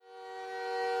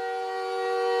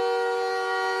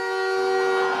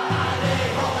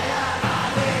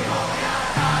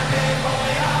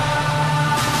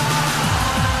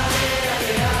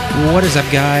What is up,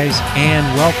 guys, and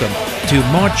welcome to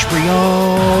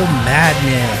Montreal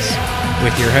Madness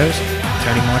with your host,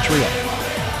 Tony Montreal.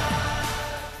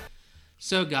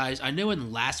 So, guys, I know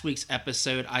in last week's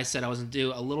episode I said I was going to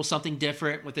do a little something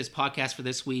different with this podcast for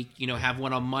this week. You know, have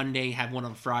one on Monday, have one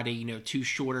on Friday, you know, two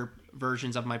shorter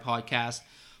versions of my podcast.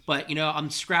 But, you know, I'm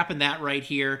scrapping that right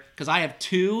here because I have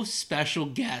two special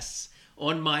guests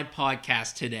on my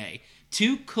podcast today.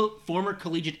 Two former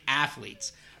collegiate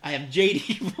athletes. I have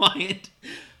J.D. Wyatt,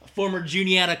 a former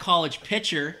Juniata College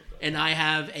pitcher, and I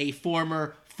have a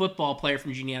former football player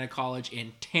from Juniata College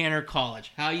in Tanner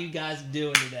College. How you guys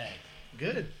doing today?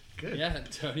 Good. Yeah,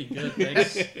 Tony, good.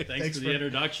 Thanks for the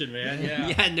introduction, man.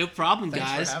 Yeah, no problem, Thanks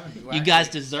guys. for having me. You guys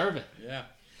deserve it. Yeah.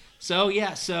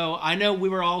 So I know we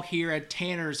were all here at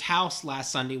Tanner's house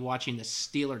last Sunday watching the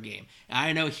Steeler game. And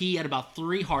I know he had about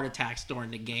 3 heart attacks during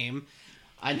the game.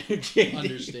 I know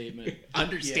Understatement.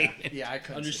 Understatement. Yeah, I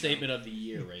couldn't. Understatement of the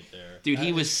year right there. Dude, he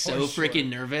That was is so for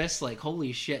freaking sure. nervous. Like,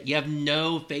 holy shit. You have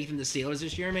no faith in the Steelers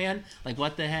this year, man? Like,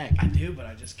 what the heck? I do, but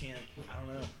I just can't. I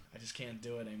don't know. I just can't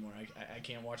do it anymore. I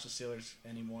can't watch the Steelers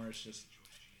anymore. It's just.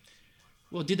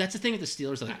 Well, dude, that's the thing with the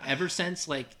Steelers. Like, ever since,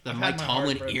 like, the I've Mike had my heart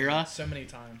Tomlin broken era, so many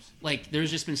times. like, there's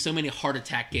just been so many heart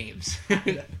attack games.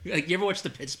 Like, you ever watch the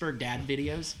Pittsburgh dad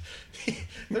videos?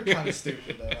 They're kind of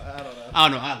stupid though. I don't know. I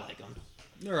don't know. I like them.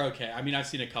 They're okay. I mean, I've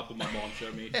seen a couple my mom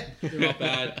showed me. They're not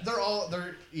bad.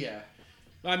 Yeah.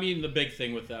 I mean, the big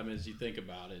thing with them is you think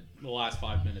about it. The last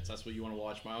 5 minutes, that's what you want to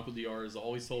watch. My Uncle DR has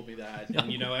always told me that.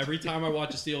 And, you know, every time I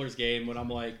watch a Steelers game, when I'm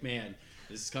like, man,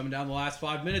 this is coming down the last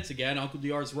 5 minutes again, Uncle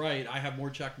DR's right. I have more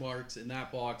check marks in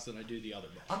that box than I do the other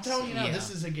box. I'm telling you now, Yeah. this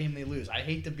is a game they lose. I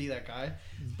hate to be that guy,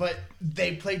 but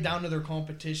they played down to their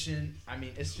competition. I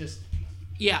mean, it's just.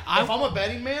 Yeah, If I'm a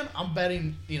betting man, I'm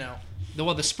betting. You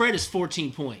know. the spread is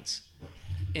 14 points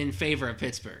in favor of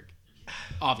Pittsburgh,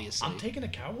 obviously. I'm taking the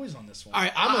Cowboys on this one. All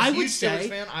right, I'm a I would huge say- Steelers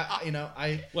fan.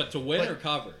 I What, to win But- or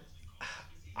cover?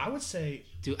 I would say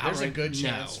Dude, there's a outright- good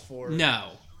chance for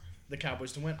No. the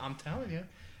Cowboys to win. I'm telling you.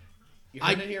 You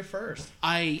I- heard it here first.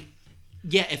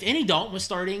 If Andy Dalton was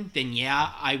starting, then yeah,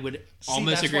 I would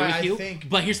almost that's agree why with I you. think-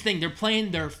 But here's the thing: they're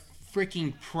playing their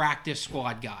freaking practice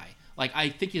squad guy. Like, I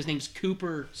think his name's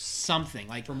Cooper something.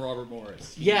 Like, From Robert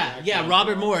Morris. yeah,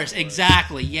 Robert Morris,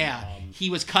 exactly. Yeah, he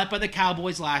was cut by the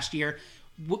Cowboys last year.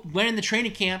 Went in the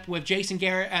training camp with Jason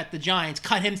Garrett at the Giants.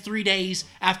 Cut him 3 days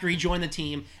after he joined the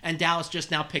team, and Dallas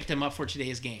just now picked him up for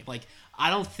today's game. Like,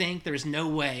 I don't think there's no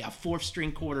way a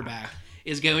 4th-string quarterback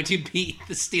is going to beat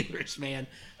the Steelers, man.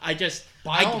 I means,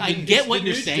 get it's what the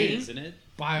you're News saying. did, isn't it?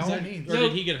 By Is all that- means. Or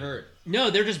did he get hurt?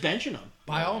 No, they're just benching him.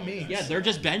 By all means. Yeah, they're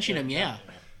just benching him. Yeah,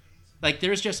 like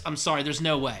I'm sorry, there's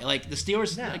no way. Like the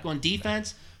Steelers, No. like on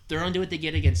defense, they're gonna do what they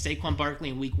get against Saquon Barkley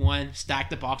in Week 1. Stack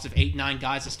the box of 8-9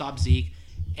 guys to stop Zeke,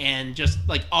 and just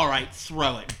like, all right,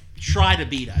 throw it. Try to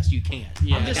beat us. You can't.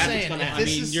 Yeah, I'm just that's saying, what's gonna if happen. I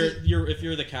this mean, is if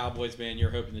you're the Cowboys, man, you're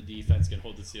hoping the defense can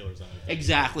hold the Steelers on.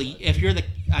 Exactly. If you're the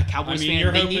Cowboys I mean, fan,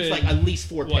 you're they need hoping- like at least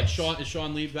 4 What, picks. is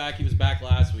Sean Lee back? He was back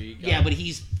last week. Yeah, but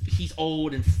he's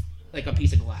old and like a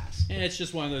piece of glass. And it's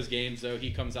just one of those games, though. He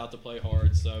comes out to play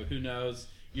hard, so who knows?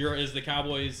 Is the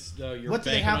Cowboys? You're What do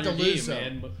they banking have on to your lose,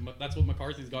 team, man. That's what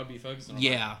McCarthy's got to be focusing on.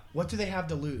 Yeah. What do they have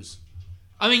to lose?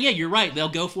 I mean, yeah, you're right. They'll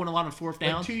go for it a lot on 4th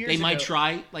down. 2 years They might ago-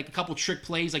 try like a couple trick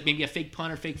plays, like maybe a fake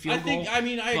punt or fake field goal. I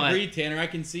but- agree, Tanner. I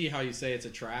can see how you say it's a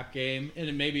trap game,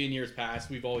 and maybe in years past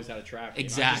we've always had a trap game. I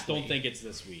just Exactly. don't think it's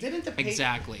this week. Didn't the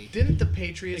Exactly. Didn't the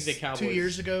Patriots I think the 2 Cowboys-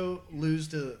 years ago lose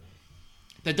to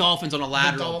The Dolphins on a the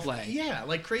lateral Dolphins? play. Yeah,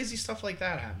 like crazy stuff like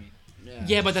that happening.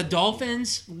 Yeah, but the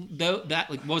Dolphins, though, that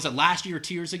like what was it, last year or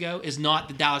 2 years ago, is not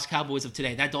the Dallas Cowboys of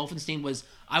today. That Dolphins team was,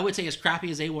 I would say, as crappy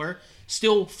as they were,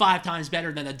 still 5 times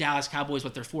better than the Dallas Cowboys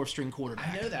with their 4th-string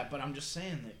quarterback. I know that, but I'm just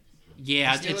saying that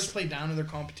Yeah, the Steelers it's play down to their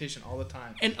competition all the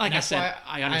time. And like I that's said, why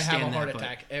I understand I have a heart that, but-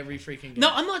 attack every freaking game.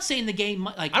 no. I'm not saying the game.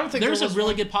 Like, I don't think there's there a was really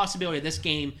one- good possibility this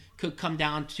game could come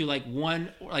down to like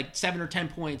 7 or 10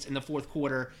 points in the 4th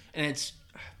quarter, and it's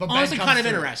But Ben honestly comes kind of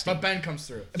through. interesting. But Ben comes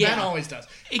through. Yeah. Ben always does.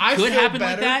 It I could feel happen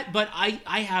better. like that, but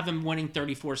I have him winning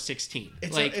 34-16.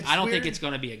 It's I don't think weird. it's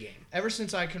going to be a game. Ever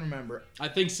since I can remember, I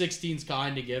think 16's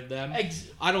kind to give them. Ex-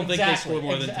 I don't think exactly, they score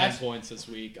more than 10 exactly. points this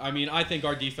week. I mean, I think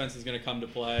our defense is going to come to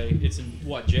play. It's in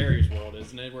Jerry's world,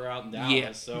 isn't it? We're out in Dallas,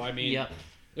 Yeah. so I mean, Yeah.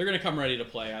 they're going to come ready to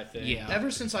play. I think. Yeah. ever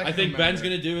since I I can think remember, Ben's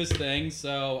going to do his thing.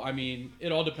 So I mean,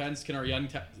 it all depends. Can our young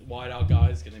wideout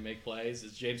guys can they make plays?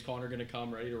 Is James Conner going to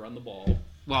come ready to run the ball?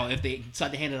 Well, if they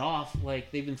decide to hand it off,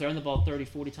 like they've been throwing the ball 30,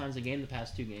 40 times a game the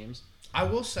past 2 games. I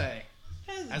will say,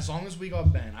 as long as we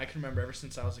got Ben, I can remember ever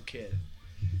since I was a kid.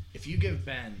 If you give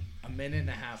Ben a minute and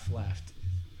a half left,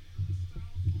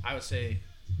 I would say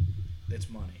it's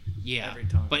money. Yeah, every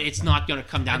time. but it's not going to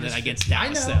come down to that against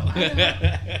Dallas, though. I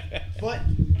know. But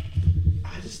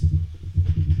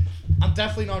I'm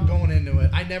definitely not going into it.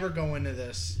 I never go into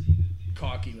this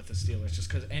cocky with the Steelers just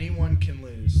because anyone can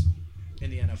lose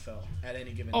in the NFL at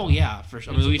any given time. Oh, yeah, for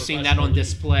sure. I mean, we've seen that on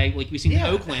display. Like, we've seen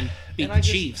Oakland beat the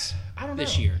Chiefs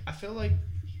this year. I feel like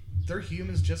they're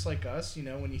humans just like us, you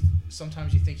know, when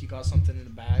sometimes you think you got something in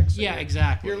the bag. So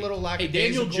exactly. You're a little lackadaisical. Hey,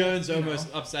 Daniel Jones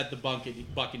almost upset the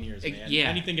Buccaneers, man. Yeah,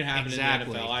 anything can happen exactly.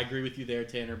 in the NFL. I agree with you there,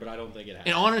 Tanner, but I don't think it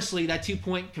happened. And honestly, that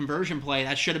 2-point conversion play,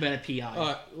 that should have been a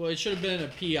PI. Well, it should have been a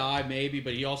PI maybe,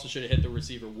 but he also should have hit the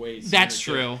receiver way sooner. That's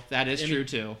true. That is true,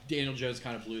 too. Daniel Jones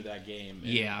kind of blew that game.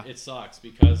 And yeah. It sucks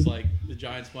because, like, the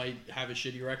Giants might have a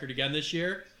shitty record again this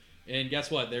year. And guess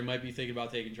what? They might be thinking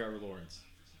about taking Trevor Lawrence.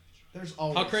 There's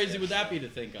always How crazy would that be to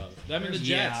think of? I mean, the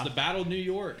Jets, the Battle of New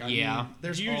York. I mean, do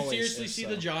you seriously see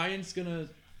the Giants gonna?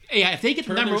 Yeah, if they get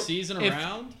turn the their season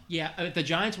around. Yeah, if the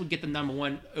Giants would get the number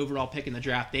 1 overall pick in the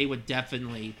draft, they would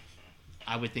definitely,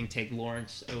 I would think, take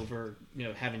Lawrence over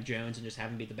having Jones and just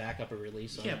have him be the backup or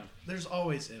release. Yeah, there's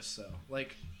always ifs though.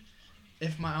 Like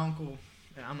if my uncle,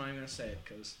 and I'm not even gonna say it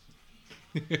because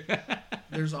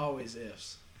there's always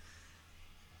ifs.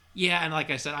 Yeah, and like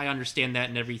I said, I understand that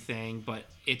and everything, but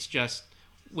it's just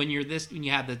when you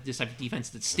have this type of defense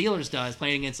that Steelers does,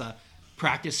 playing against a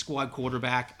practice squad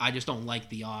quarterback, I just don't like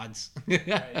the odds.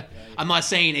 Right. I'm not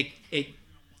saying it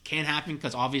can't happen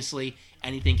because obviously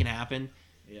anything can happen,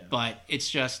 but it's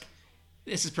just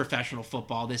this is professional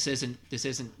football. This isn't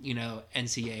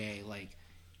NCAA like.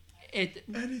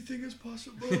 Anything is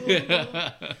possible.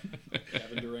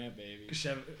 Kevin Durant, baby.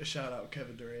 Shout out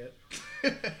Kevin Durant.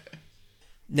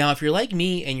 Now, if you're like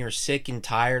me and you're sick and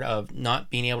tired of not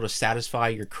being able to satisfy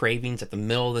your cravings at the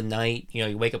middle of the night,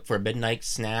 you wake up for a midnight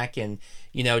snack and,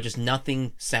 just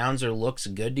nothing sounds or looks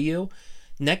good to you,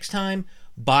 next time,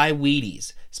 buy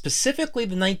Wheaties. Specifically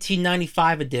the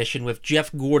 1995 edition with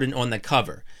Jeff Gordon on the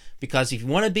cover. Because if you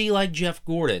want to be like Jeff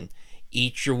Gordon,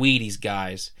 eat your Wheaties,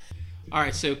 guys. All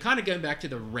right, so kind of going back to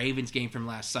the Ravens game from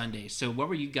last Sunday. So what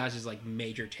were you guys'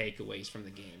 major takeaways from the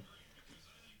game?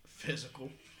 Physical.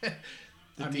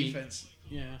 Defense.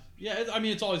 Yeah. I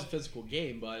mean, it's always a physical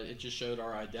game, but it just showed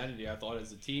our identity. I thought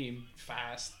as a team,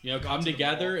 fast. Come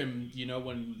together, and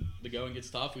when the going gets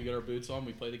tough, we get our boots on,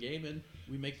 we play the game, and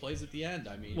we make plays at the end.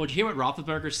 I mean, well, did you hear what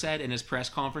Roethlisberger said in his press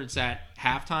conference at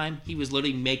halftime? He was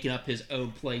literally making up his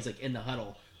own plays, in the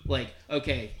huddle.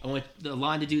 Okay, I want the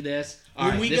line to do this.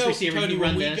 When we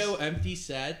go empty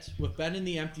set, with Ben in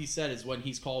the empty set is when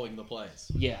he's calling the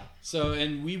plays. Yeah. So,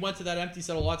 and we went to that empty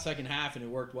set a lot second half, and it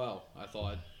worked well, I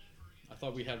thought. I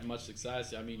thought we had much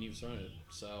success. I mean, he was running it,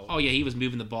 so. Oh, yeah, he was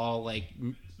moving the ball.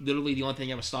 Literally the only thing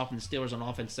that was stopping the Steelers on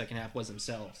offense second half was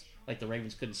themselves. The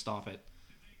Ravens couldn't stop it.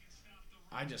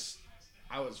 I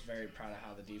was very proud of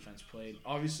how the defense played.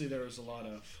 Obviously, there was a lot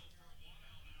of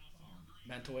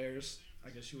mental errors, I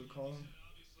guess you would call them.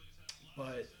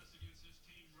 But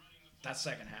that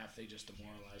second half, they just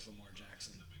demoralized Lamar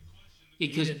Jackson. Yeah,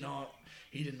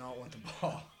 he did not want the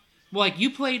ball. Well, you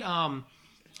played line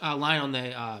on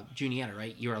the Juniata,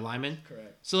 right? You were a lineman?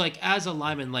 Correct. So, as a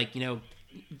lineman,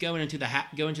 going into the half,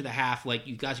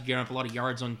 you guys are getting up a lot of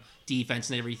yards on defense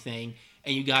and everything,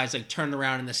 and you guys, turn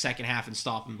around in the second half and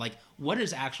stop them. What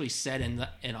is actually said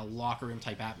in a locker room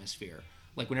type atmosphere?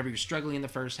 Whenever you're struggling in the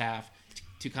first half,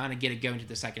 to kind of get it going to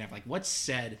the second half, what's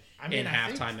said in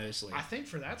halftime mostly? I think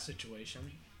for that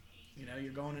situation,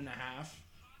 you're going into half,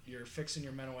 you're fixing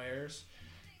your mental errors,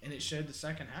 and it showed the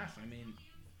second half. I mean,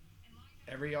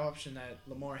 every option that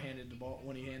Lamar handed the ball,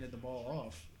 when he handed the ball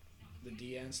off, the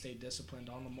DN stayed disciplined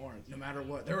on Lamar, no matter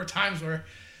what. There were times where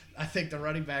I think the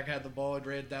running back had the ball and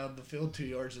ran down the field 2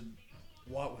 yards, and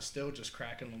Watt was still just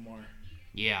cracking Lamar.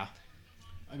 Yeah.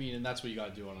 I mean, and that's what you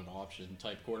got to do on an option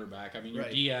type quarterback. I mean, your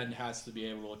DN has to be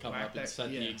able to come up and set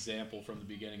the example from the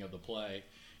beginning of the play.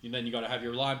 And then you got to have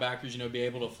your linebackers, be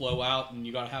able to flow out, and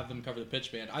you got to have them cover the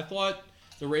pitch man. I thought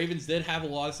the Ravens did have a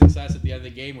lot of success at the end of the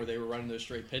game where they were running those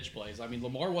straight pitch plays. I mean,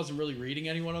 Lamar wasn't really reading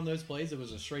anyone on those plays. It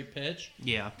was a straight pitch.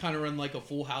 Yeah. Kind of run like a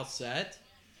full house set.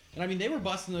 And I mean, they were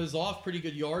busting those off pretty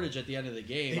good yardage at the end of the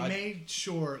game. They made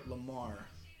sure Lamar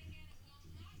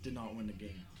did not win the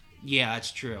game. Yeah,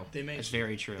 that's true. That's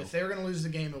very true. If they were going to lose the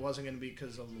game, it wasn't going to be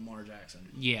because of Lamar Jackson.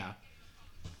 Yeah.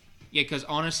 Yeah, because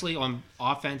honestly, on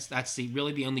offense, that's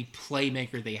really the only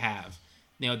playmaker they have.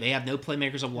 They have no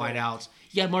playmakers on wideouts.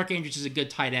 Yeah, Mark Andrews is a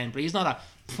good tight end, but he's not a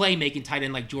playmaking tight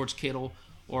end like George Kittle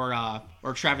or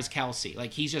Travis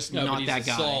Kelce. He's just not that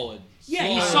guy. Solid. Yeah,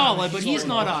 he's solid, but he's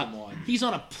not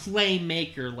a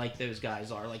playmaker like those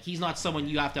guys are. He's not someone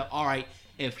you have to, all right,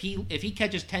 if he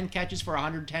catches 10 catches for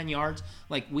 110 yards,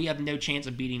 like we have no chance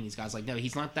of beating these guys. Like no,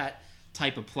 he's not that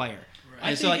type of player. I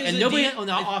And so think like, as and a nobody deep- on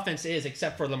the offense is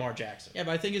except for Lamar Jackson. Yeah,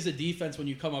 but I think as a defense, when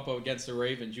you come up against the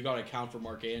Ravens, you got to account for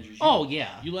Mark Andrews. Oh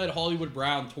yeah. You let Hollywood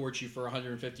Brown torch you for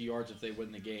 150 yards if they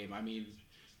win the game. I mean,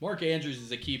 Mark Andrews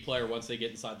is a key player once they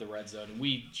get inside the red zone, and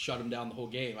we shut him down the whole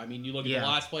game. I mean, you look at the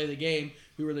last play of the game,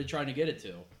 who were they trying to get it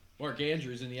to? Mark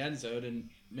Andrews in the end zone, and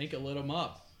Minka lit him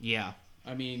up. Yeah.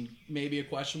 I mean, maybe a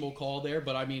questionable call there,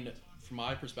 but I mean, from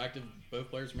my perspective,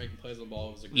 both players were making plays on the ball.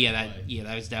 It was a great play.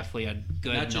 That was definitely a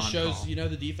good. And that just shows, non-call.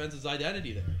 the defense's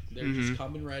identity there. They're just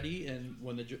coming ready, and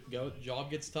when the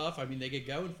job gets tough, I mean, they get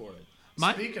going for it.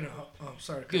 Speaking of,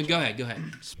 sorry. Go ahead.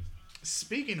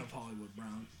 Speaking of Hollywood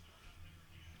Brown,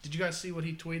 did you guys see what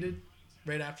he tweeted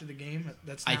right after the game?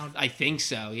 That's now. I think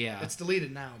so. Yeah. It's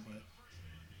deleted now, but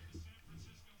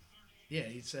yeah,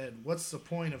 he said, "What's the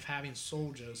point of having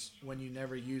soldiers when you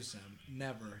never use them?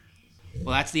 Never."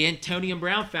 Well, that's the Antonio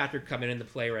Brown factor coming into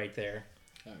play right there.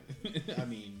 I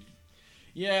mean,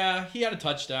 yeah, he had a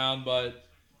touchdown, but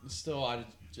still, I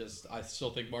still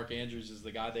think Mark Andrews is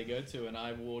the guy they go to, and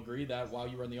I will agree that while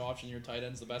you run the option, your tight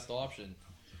end's the best option.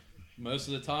 Most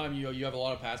of the time, you have a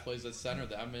lot of pass plays that center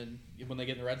them, and when they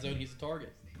get in the red zone, he's a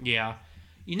target. Yeah.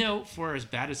 For as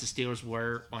bad as the Steelers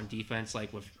were on defense,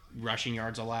 like with rushing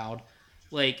yards allowed,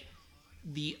 like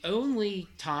the only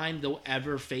time they'll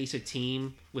ever face a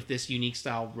team with this unique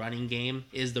style running game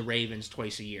is the Ravens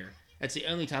twice a year. That's the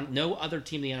only time. No other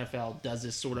team in the NFL does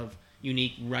this sort of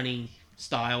unique running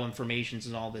style and formations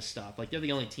and all this stuff. Like, they're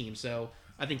the only team. So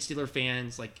I think Steeler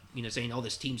fans, like, saying, "Oh,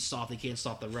 this team's soft, they can't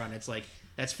stop the run." It's like,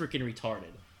 that's freaking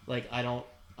retarded. Like, I don't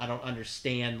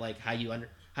understand like how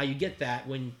you get that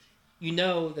when you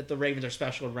know that the Ravens are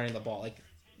special at running the ball. Like,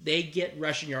 they get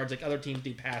rushing yards like other teams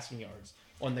do passing yards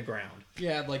on the ground.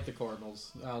 Yeah, like the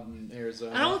Cardinals out in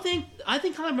Arizona. I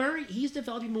think Kyler Murray, he's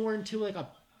developing more into like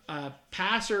a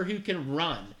passer who can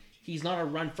run. He's not a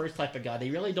run first type of guy.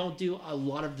 They really don't do a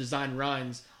lot of design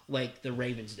runs like the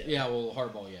Ravens do. Yeah, well,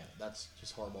 Harbaugh, that's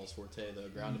just Harbaugh's forte, the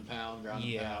ground and pound.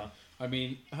 I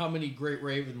mean, how many great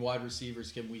Raven wide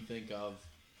receivers can we think of,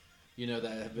 that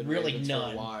have been really Ravens none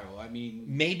for a while? I mean,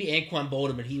 maybe Anquan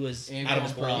Boldin, but he was out of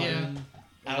his prime. Yeah.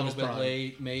 A little bit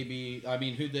late, maybe. I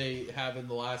mean, who they have in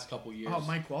the last couple years? Oh,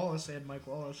 Mike Wallace. They had Mike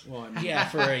Wallace. Well, I mean, Yeah,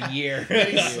 for a year.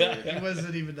 He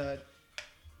wasn't even that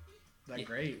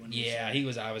great. When he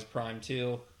was out of his prime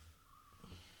too.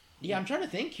 Yeah, I'm trying to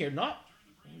think here.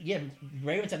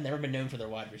 Ravens have never been known for their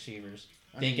wide receivers.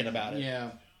 Thinking about it. Yeah.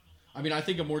 I mean, I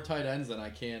think of more tight ends than I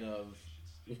can of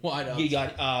wide ups. You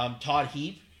got Todd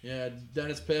Heap. Yeah,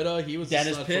 Dennis Pitta. He was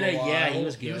Dennis a stud Pitta, for a while. yeah, he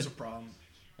was He good. was a problem.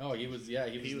 Oh, he was. Yeah,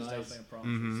 he was nice. Definitely a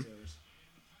problem for the Steelers.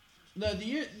 No, the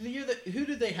year that who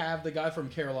did they have? The guy from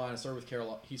Carolina started with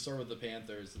Carolina. He started with the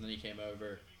Panthers, and then he came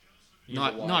over. He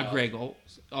was a Not wideout. Greg.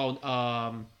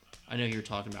 I know who you're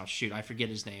talking about. Shoot, I forget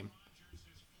his name.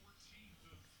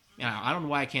 Yeah, I don't know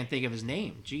why I can't think of his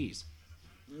name. Jeez.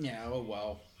 Yeah. Oh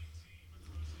well.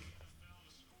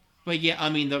 But yeah, I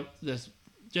mean the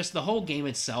whole game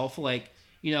itself, like,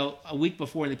 a week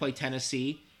before they played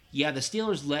Tennessee, the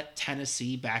Steelers let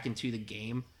Tennessee back into the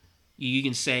game. You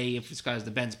can say if it's because the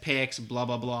Ben's picks, blah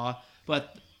blah blah,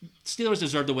 but Steelers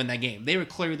deserved to win that game. They were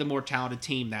clearly the more talented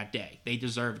team that day. They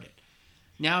deserved it.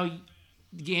 Now,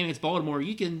 the game against Baltimore,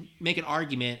 you can make an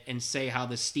argument and say how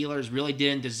the Steelers really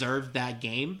didn't deserve that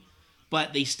game,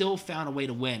 but they still found a way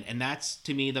to win, and that's,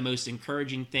 to me, the most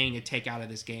encouraging thing to take out of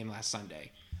this game last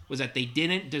Sunday, was that they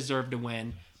didn't deserve to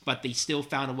win, but they still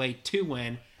found a way to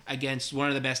win against one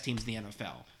of the best teams in the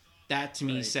NFL. That to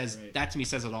me says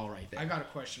it all right there. I got a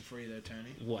question for you though,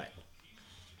 Tony. What?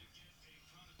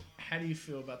 How do you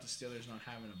feel about the Steelers not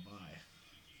having a bye?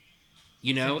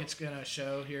 Think it's gonna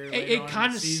show here. It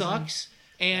kind of sucks,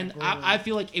 and I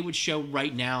feel like it would show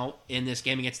right now in this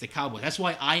game against the Cowboys. That's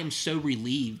why I am so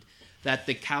relieved that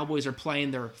the Cowboys are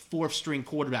playing their fourth string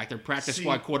quarterback, their practice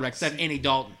squad quarterback, instead of Andy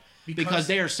Dalton. Because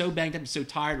they are so banged up and so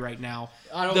tired right now.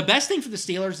 The best thing for the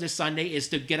Steelers this Sunday is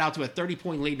to get out to a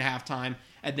 30-point lead at halftime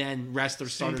and then rest their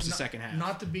starters the second half.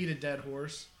 Not to beat a dead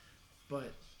horse,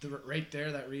 but right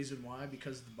there, that reason why,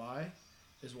 because of the bye,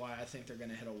 is why I think they're going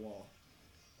to hit a wall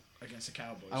against the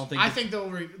Cowboys. I think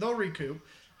they'll recoup.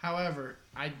 However,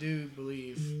 I do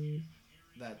believe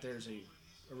that there's a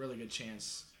really good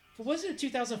chance. But wasn't it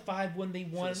 2005 when they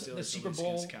won the Super Bowl?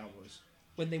 Against the Cowboys.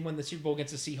 When they won the Super Bowl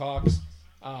against the Seahawks?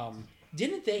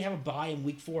 Didn't they have a bye in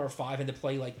week 4 or 5 and to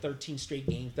play like 13 straight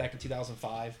games back in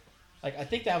 2005? Like, I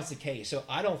think that was the case, so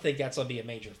I don't think that's going to be a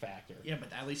major factor. Yeah,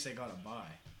 but at least they got a bye.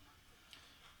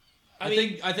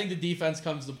 I think the defense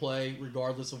comes to play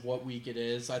regardless of what week it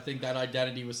is. I think that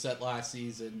identity was set last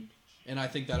season, and I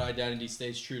think that identity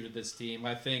stays true to this team.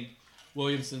 I think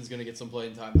Williamson's going to get some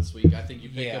playing time this week. I think you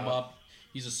pick him up.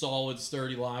 He's a solid,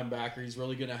 sturdy linebacker. He's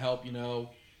really going to help,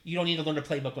 You don't need to learn the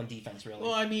playbook on defense, really.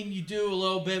 Well, I mean, you do a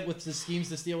little bit with the schemes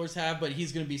the Steelers have, but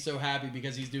he's going to be so happy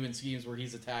because he's doing schemes where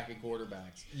he's attacking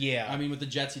quarterbacks. Yeah. I mean, with the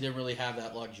Jets, he didn't really have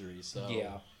that luxury. So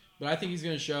Yeah. But I think he's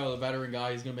going to show the veteran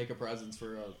guy. He's going to make a presence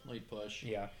for a late push.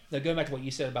 Yeah. Now, going back to what you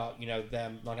said about,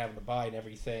 them not having to buy and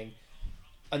everything,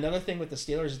 another thing with the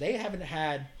Steelers is they haven't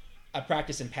had a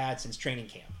practice in pads since training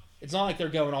camp. It's not like they're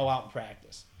going all out in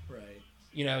practice.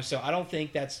 Right. So I don't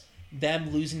think that's them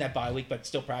losing that bye week but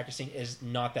still practicing is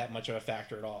not that much of a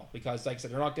factor at all. Because, like I said,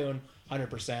 they're not going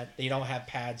 100%. They don't have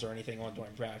pads or anything on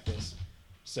during practice.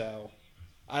 So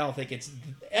I don't think it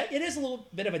is a little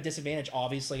bit of a disadvantage,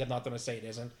 obviously. I'm not going to say it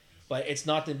isn't. But it's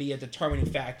not going to be a determining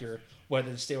factor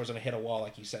whether the Steelers are going to hit a wall,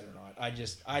 like you said, or not. I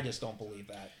just don't believe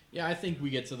that. Yeah, I think we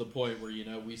get to the point where,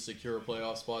 we secure a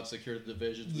playoff spot, secure the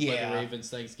division. We play the Ravens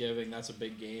Thanksgiving. That's a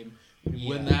big game.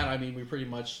 Win that, I mean, we pretty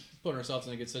much put ourselves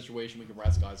in a good situation. We can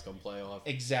rest guys come playoff.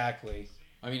 Exactly.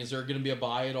 I mean, is there going to be a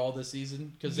bye at all this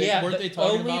season? Because weren't they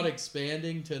talking about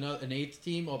expanding to an 8th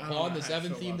team upon the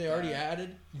 7th team they already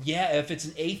added? Yeah, if it's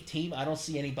an 8th team, I don't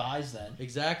see any buys then.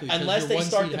 Exactly. Unless they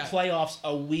start the playoffs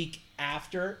a week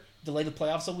after, delay the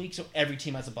playoffs a week, so every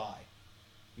team has a bye.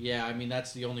 Yeah, I mean,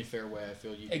 that's the only fair way I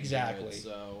feel you can exactly. do it,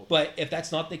 so. But if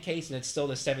that's not the case and it's still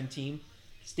the 7th team,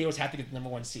 Steelers have to get the number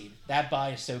 1 seed. That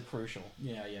bye is so crucial.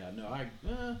 Yeah, no,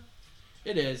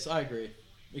 it is. I agree.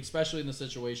 Especially in the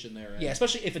situation they're in. Yeah,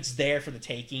 especially if it's there for the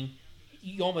taking.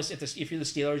 You almost, if you're the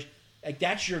Steelers, like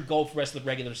that's your goal for the rest of the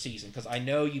regular season. Because I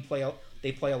know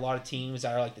they play a lot of teams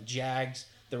that are like the Jags,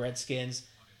 the Redskins,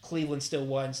 Cleveland still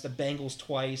once, the Bengals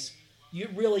twice.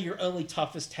 Your only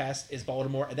toughest test is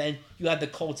Baltimore, and then you have the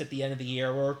Colts at the end of the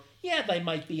year, where they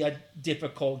might be a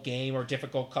difficult game or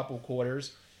difficult couple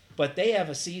quarters, but they have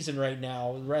a season right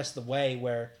now the rest of the way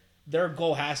where their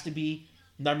goal has to be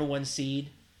number 1 seed.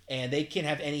 And they can't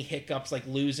have any hiccups like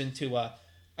losing to a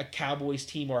Cowboys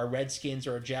team or a Redskins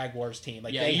or a Jaguars team.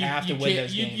 Like they have to win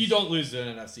those games. You don't lose to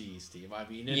an NFC East team. I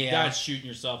mean, that's shooting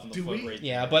yourself in the foot right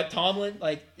there. But Tomlin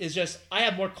is just. I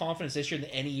have more confidence this year than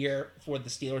any year for the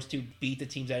Steelers to beat the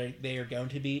teams that they are going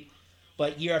to beat.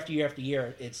 But year after year after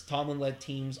year, it's Tomlin-led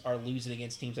teams are losing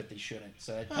against teams that they shouldn't.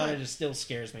 So it kind of just still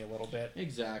scares me a little bit.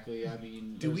 Exactly. I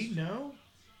mean, do we know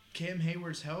Cam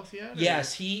Hayward's health yet?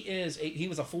 Yes, he is. He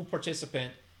was a full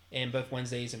participant in both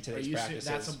Wednesdays and today's practices.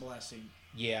 That's a blessing.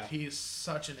 Yeah. He's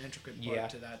such an intricate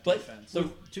part to that but defense.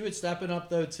 Tuitt's stepping up,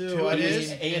 though, too.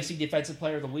 He's AFC Defensive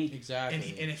Player of the Week.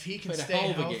 Exactly. And if he can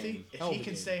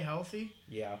stay healthy,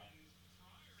 Yeah.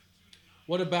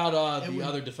 What about the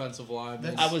other defensive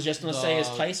lineman? I was just going to say is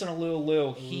Tyson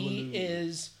Alualu. He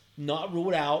is not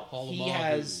ruled out.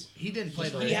 He didn't play.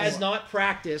 He has not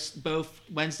practiced both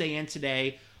Wednesday and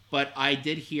today, but I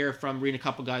did hear from reading a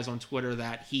couple guys on Twitter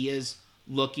that he is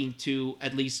looking to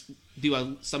at least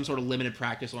do some sort of limited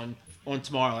practice on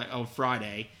tomorrow, on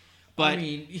Friday. But I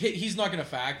mean, he's not going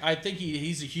to I think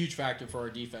he's a huge factor for our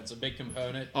defense, a big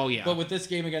component. Oh, yeah. But with this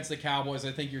game against the Cowboys,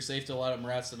 I think you're safe to let him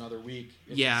rest another week.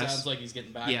 It sounds like he's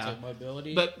getting back to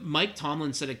mobility. But Mike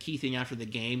Tomlin said a key thing after the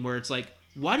game where it's like,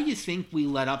 why do you think we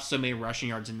let up so many rushing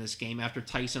yards in this game after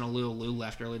Tyson Alualu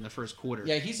left early in the first quarter?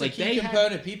 Yeah, he's a key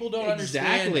component. People don't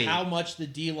understand how much the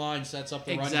D-line sets up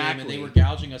the run game, and they were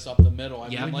gouging us up the middle. I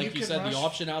mean, like you said, the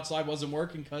option outside wasn't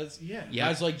working because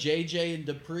guys like JJ and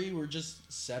Dupree were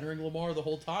just centering Lamar the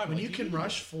whole time. When you can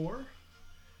rush 4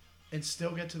 and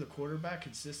still get to the quarterback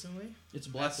consistently, it's a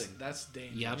blessing. That's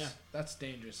dangerous. Yep. Yeah, that's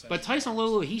dangerous. But Tyson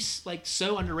Alualu, he's like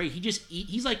so underrated.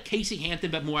 He's like Casey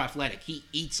Hampton, but more athletic. He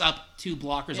eats up 2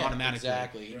 blockers automatically.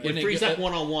 Exactly. Right. It frees up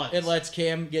one-on-ones. It lets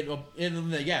Cam get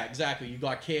exactly. You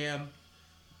got Cam,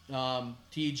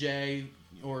 TJ,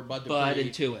 or Bud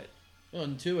into it.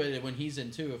 Into it when he's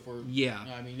into it. I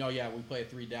mean, we play a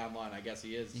 3-down line. I guess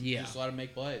he is. Yeah. Just let him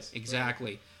make plays.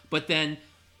 Exactly. Right. But then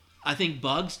I think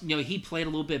Buggs, he played a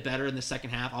little bit better in the second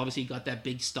half. Obviously, he got that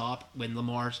big stop when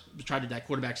Lamar tried to that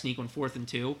quarterback sneak on 4th and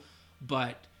 2.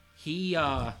 But he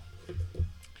was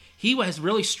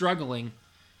really struggling,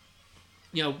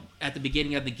 at the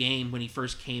beginning of the game when he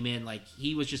first came in. Like,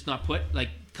 he was just not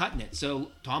cutting it.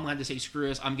 So Tomlin had to say, screw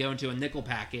this, I'm going to a nickel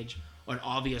package on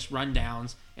obvious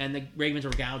rundowns, and the Ravens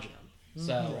were gouging him.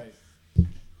 So. Right.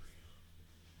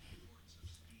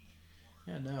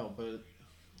 Yeah, no, but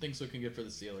things looking good for the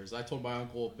Steelers. I told my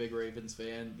uncle, big Ravens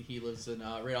fan. He lives in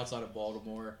right outside of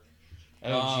Baltimore.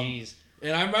 Oh, jeez.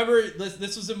 And I remember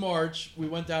this was in March. We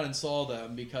went down and saw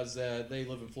them because they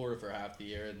live in Florida for half the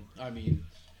year. And I mean,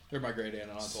 They're my great aunt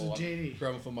and uncle. So, JD. I've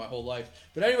grown with them my whole life.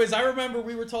 But anyways, I remember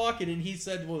we were talking, and he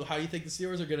said, well, how do you think the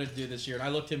Steelers are going to do this year? And I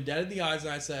looked him dead in the eyes,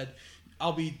 and I said,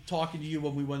 I'll be talking to you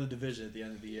when we win the division at the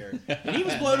end of the year. And he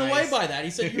was blown away by that. He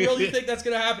said, you really think that's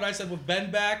going to happen? I said, with Ben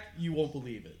back, you won't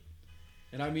believe it.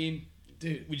 And I mean,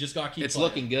 dude, we just got to keep It's playing.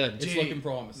 looking good. It's looking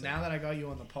promising. Now that I got you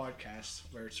on the podcast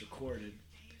where it's recorded,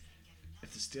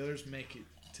 if the Steelers make it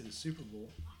to the Super Bowl,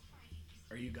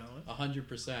 are you going?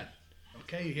 100%.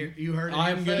 Okay, you heard it.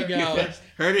 I'm going to go.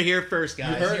 Heard it here first, You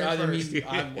guys. heard, I first. mean,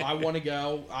 I want to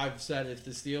go. I've said if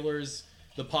the Steelers,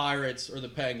 the Pirates, or the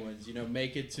Penguins,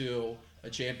 make it to a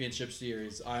championship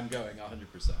series, I'm going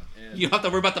 100%. And, You don't have to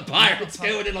worry about the Pirates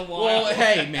going in a while. well,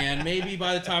 hey, man, maybe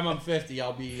by the time I'm 50,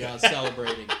 I'll be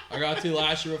celebrating. I got to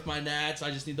last year with my Nats. I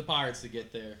just need the Pirates to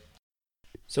get there.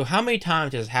 So how many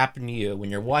times has it happened to you when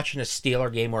you're watching a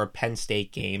Steeler game or a Penn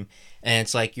State game, and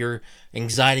it's like your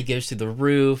anxiety goes through the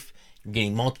roof, you're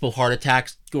getting multiple heart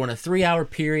attacks during a 3-hour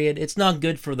period? It's not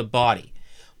good for the body.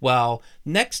 Well,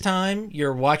 next time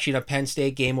you're watching a Penn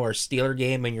State game or a Steeler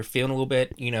game and you're feeling a little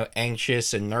bit,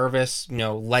 anxious and nervous,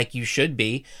 like you should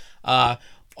be,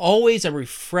 always a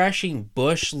refreshing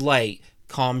Busch Light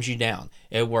calms you down.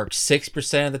 It works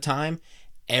 6% of the time,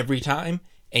 every time,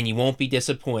 and you won't be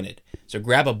disappointed. So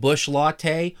grab a Busch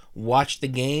Latte, watch the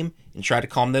game, and try to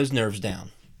calm those nerves down.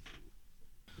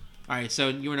 All right,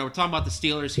 so we're talking about the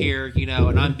Steelers here,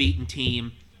 an unbeaten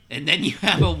team, and then you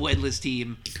have a winless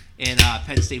team in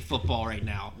Penn State football right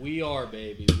now. We are,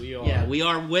 baby. We are. Yeah, we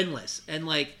are winless. And,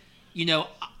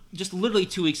 just literally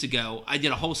 2 weeks ago, I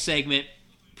did a whole segment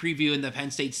previewing the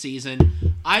Penn State season.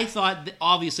 I thought,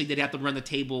 obviously, they'd have to run the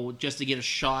table just to get a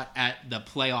shot at the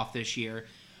playoff this year.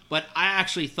 But I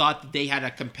actually thought that they had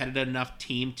a competitive enough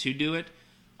team to do it.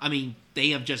 I mean,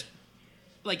 they have just,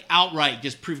 outright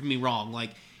just proven me wrong.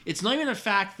 It's not even the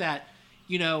fact that,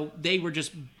 they were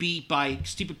just beat by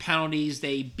stupid penalties.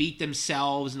 They beat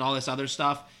themselves and all this other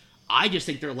stuff. I just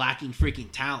think they're lacking freaking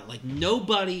talent.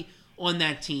 Nobody on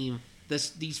that team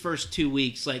these first 2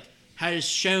 weeks, has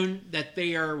shown that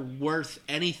they are worth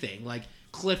anything.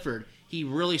 Clifford, he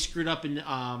really screwed up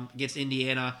against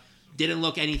Indiana. Didn't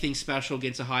look anything special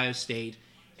against Ohio State.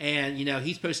 And,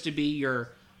 he's supposed to be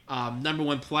your number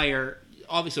one player.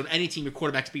 Obviously, on any team, your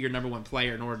quarterback's be your number one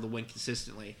player in order to win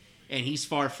consistently. And he's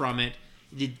far from it.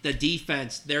 The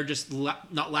defense, they're just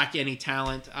not lacking any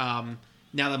talent now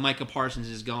that Micah Parsons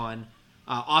is gone.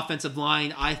 Offensive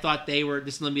line, I thought this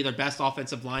is going to be their best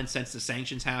offensive line since the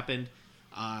sanctions happened.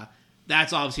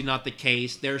 That's obviously not the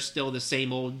case. They're still the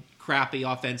same old crappy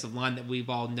offensive line that we've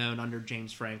all known under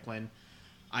James Franklin.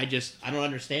 I don't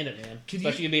understand it, man.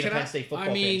 Especially being a Penn State football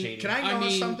fan, JD. Can I go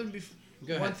on something?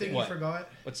 Go One ahead. thing What? you forgot.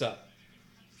 What's up?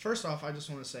 First off, I just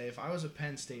want to say, if I was a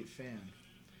Penn State fan,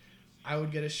 I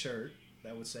would get a shirt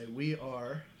that would say, "We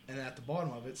are," and at the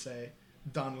bottom of it say,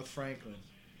 "Done with Franklin."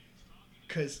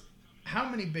 Because how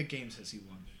many big games has he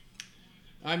won?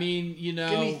 I mean, Give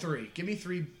me three. Give me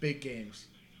 3 big games.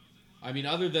 I mean,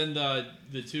 other than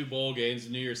the 2 bowl games,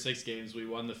 the New Year's 6 games, we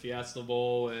won the Fiesta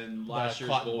Bowl and last year's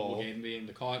Cotton bowl Bowl. game being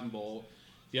the Cotton Bowl.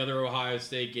 The other Ohio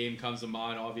State game comes to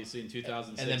mind, obviously, in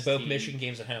 2016. And then both Michigan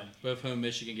games at home. Both home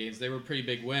Michigan games. They were pretty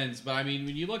big wins. But, I mean,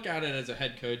 when you look at it as a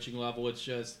head coaching level, it's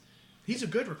just... He's a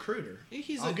good recruiter.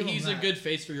 He's I'll give him a that. good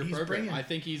face for your He's program. bringing- I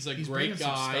think he's he's great bringing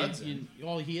some guy. studs in.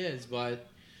 Well, he is, but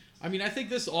I mean, I think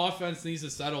this offense needs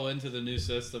to settle into the new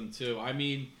system too. I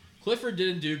mean, Clifford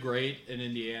didn't do great in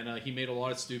Indiana. He made a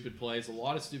lot of stupid plays, a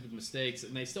lot of stupid mistakes,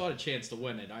 and they still had a chance to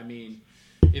win it. I mean,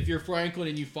 if you're Franklin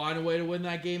and you find a way to win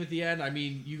that game at the end, I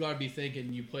mean, you got to be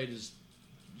thinking you played as,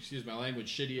 excuse my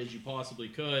language, shitty as you possibly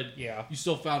could. Yeah. You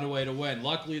still found a way to win.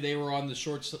 Luckily, they were on the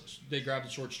short. They grabbed the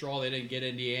short straw. They didn't get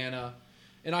Indiana.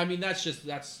 And, I mean,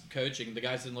 that's coaching. The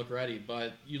guys didn't look ready.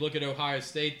 But you look at Ohio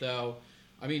State, though.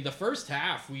 I mean, the first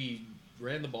half, we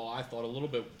ran the ball, I thought, a little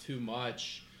bit too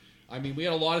much. I mean, we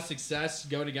had a lot of success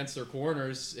going against their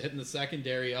corners, hitting the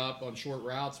secondary up on short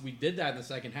routes. We did that in the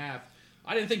second half.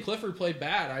 I didn't think Clifford played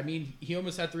bad. I mean, he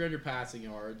almost had 300 passing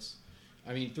yards.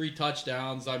 I mean, 3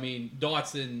 touchdowns. I mean,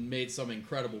 Dotson made some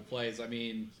incredible plays. I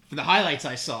mean... From the highlights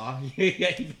I saw, he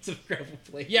made some incredible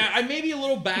plays. Yeah, I maybe a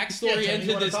little backstory Tony, into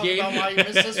you wanna this talk game. about why you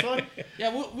missed this one?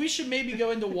 Yeah, we should maybe go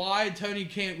into why Tony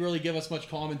can't really give us much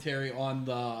commentary on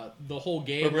the whole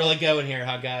game. We're really going here,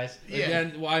 huh, guys? Yeah.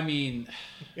 Again, well, I mean,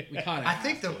 we kind of. I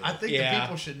think the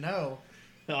people should know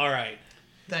All right.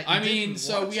 that. You I mean, didn't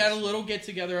so watch we had a this. little get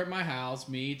together at my house,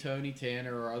 me, Tony,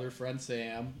 Tanner, our other friend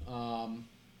Sam.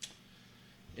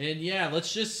 And yeah,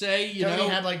 let's just say, Tony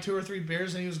had like 2 or 3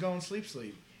 beers and he was going sleep.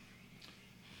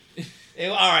 All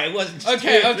right, it wasn't.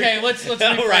 Okay. Let's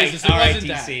rephrase right, this. It all right, wasn't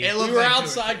that. TC. It We looked were like 2 or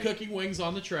outside 3. cooking wings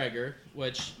on the Traeger,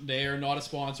 which they are not a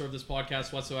sponsor of this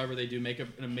podcast whatsoever. They do make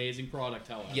an amazing product,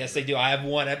 however. Yes, they do. I have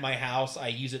one at my house. I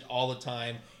use it all the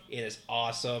time. It is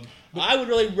awesome. I would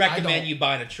really recommend you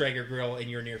buying a Traeger grill in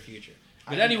your near future.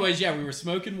 But anyways, yeah, we were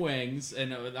smoking wings,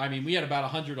 and we had about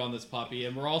 100 on this puppy,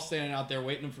 and we're all standing out there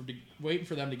waiting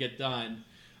for them to get done.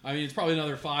 I mean, it's probably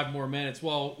another 5 more minutes.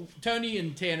 Well, Tony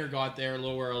and Tanner got there a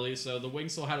little early, so the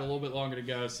wings still had a little bit longer to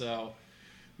go. So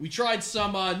we tried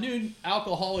some new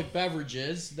alcoholic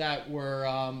beverages that were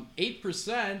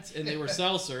 8%, and they were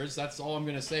seltzers. That's all I'm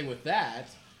going to say with that.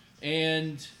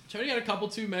 And Tony had a couple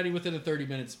too many within a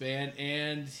 30-minute span,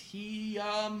 and he,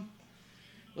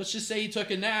 let's just say he took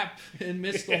a nap and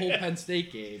missed the whole Penn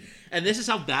State game. And this is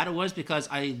how bad it was because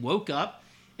I woke up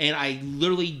and I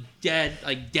literally dead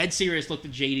serious looked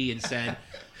at JD and said,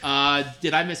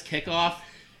 did I miss kickoff?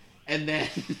 And then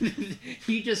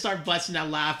he just started busting out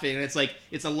laughing, and it's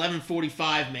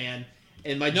 11:45, man,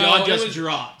 and my jaw just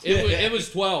dropped. It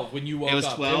was 12 when you woke up. It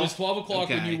was 12? It was 12 o'clock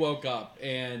when Okay. you woke up,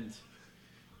 and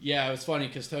yeah, it was funny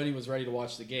because Tony was ready to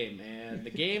watch the game, and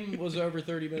the game was over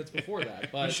 30 minutes before that. You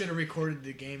But should have recorded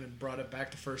the game and brought it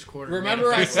back to first quarter.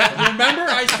 remember, I said,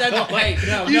 hey,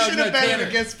 You should have bet Tanner, it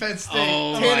against Penn State.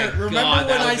 Oh, Tanner, my remember God, when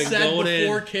that I would've been said golden.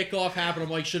 before kickoff happened,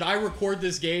 I'm like, should I record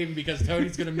this game because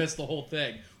Tony's going to miss the whole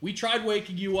thing? We tried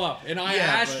waking you up, and I Yeah,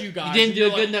 asked but you You guys. didn't and do a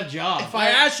you're good like- enough job. If I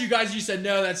asked you guys, you said,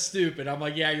 no, that's stupid. I'm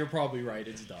like, yeah, you're probably right.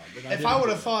 It's dumb. And If didn't I would do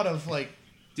have it. thought of like,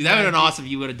 Dude, that would have been awesome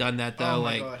if you would have done that, though. Oh,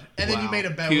 my like, God. And then you made a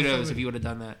bet with Kudos him. if you would have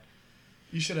done that.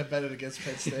 you should have bet it against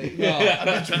Penn State. No. I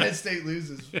bet you Penn State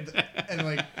loses, and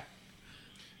like,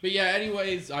 But yeah,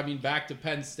 anyways, I mean, back to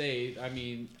Penn State. I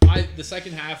mean, the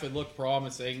second half, it looked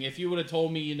promising. If you would have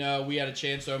told me, we had a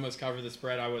chance to almost cover the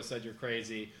spread, I would have said you're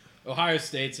crazy. Ohio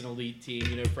State's an elite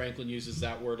team. Franklin uses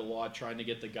that word a lot, trying to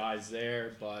get the guys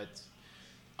there. But,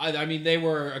 I mean, they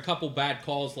were a couple bad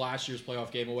calls last year's playoff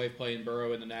game away playing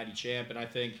Burrow in the Natty Champ, and I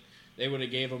think they would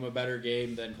have gave them a better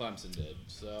game than Clemson did.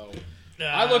 So,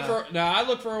 I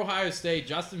look for Ohio State.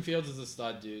 Justin Fields is a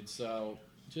stud, dude. So,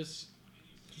 just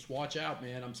watch out,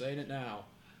 man. I'm saying it now.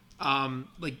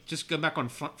 Just go back on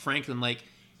Franklin.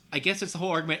 I guess it's the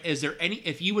whole argument. Is there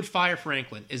if you would fire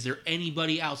Franklin, is there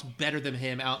anybody else better than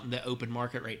him out in the open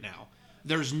market right now?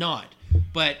 There's not.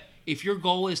 But if your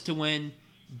goal is to win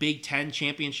Big Ten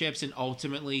championships and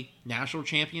ultimately national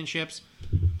championships,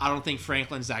 I don't think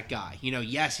Franklin's that guy.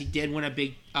 Yes, he did win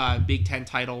a Big Ten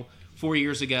title 4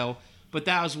 years ago, but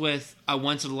that was with a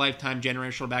once-in-a-lifetime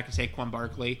generational back in Saquon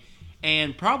Barkley,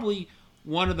 and probably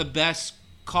one of the best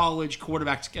college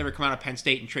quarterbacks to ever come out of Penn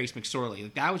State and Trace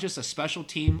McSorley. That was just a special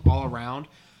team all around.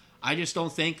 I just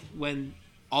don't think when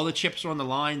all the chips are on the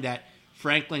line that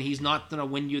Franklin, he's not going to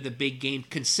win you the big game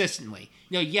consistently.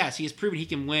 Yes, he has proven he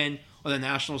can win on the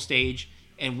national stage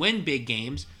and win big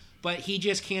games, but he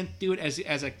just can't do it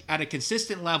at a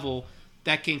consistent level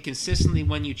that can consistently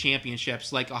win you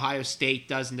championships like Ohio State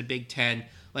does in the Big Ten,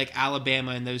 like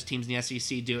Alabama and those teams in the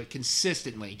SEC do it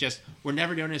consistently. We're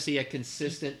never going to see a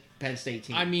consistent Penn State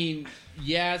team. I mean,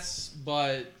 yes,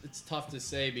 but it's tough to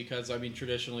say because,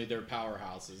 traditionally they're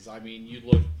powerhouses. You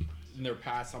look in their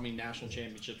past how many national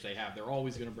championships they have. They're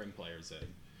always going to bring players in.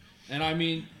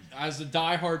 And, as a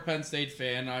diehard Penn State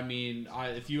fan,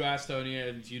 if you ask Tony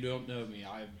and you don't know me,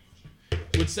 I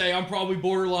would say I'm probably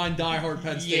borderline diehard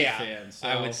Penn State fan. So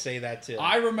I would say that too.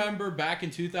 I remember back in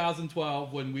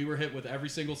 2012 when we were hit with every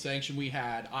single sanction we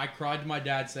had, I cried to my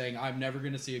dad saying, I'm never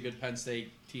going to see a good Penn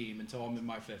State team until I'm in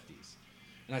my 50s.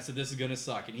 And I said, this is going to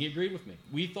suck. And he agreed with me.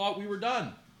 We thought we were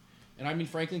done. And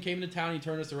Franklin came into town, he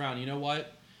turned us around. You know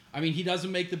what? He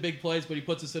doesn't make the big plays, but he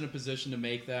puts us in a position to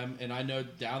make them. And I know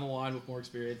down the line with more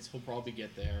experience, he'll probably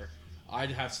get there.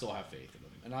 Still have faith in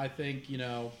him. And I think,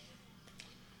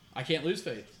 I can't lose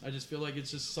faith. I just feel like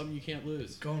it's just something you can't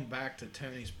lose. going back to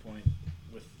Tony's point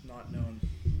with not knowing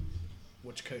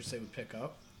which coach they would pick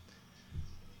up,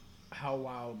 how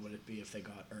wild would it be if they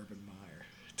got Urban Meyer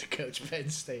to coach Penn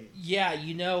State? Yeah,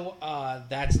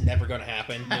 that's never going to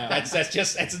happen. No. That's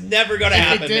never going to If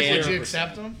happen, they did, man. would you 0%.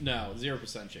 accept them? No,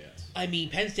 0% chance.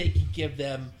 Penn State could give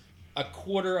them a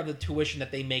quarter of the tuition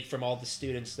that they make from all the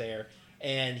students there,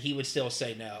 and he would still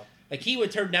say no. He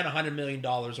would turn down $100 million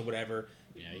or whatever.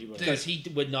 Yeah, he would. Because he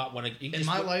would not want to. In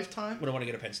my lifetime, wouldn't want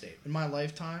to go to Penn State. in my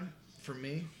lifetime, for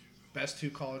me, best 2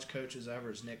 college coaches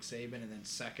ever is Nick Saban, and then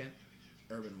second,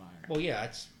 Urban Meyer. Well,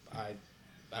 yeah, I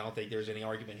don't think there's any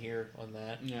argument here on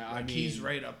that. Yeah, He's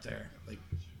right up there,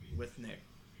 with Nick.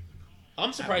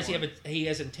 I'm surprised he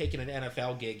hasn't taken an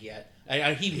NFL gig yet.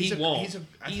 He won't.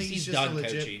 He's done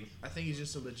coaching. I think he's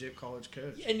just a legit college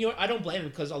coach. And I don't blame him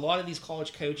because a lot of these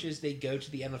college coaches, they go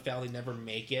to the NFL, they never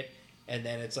make it, and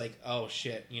then it's like, oh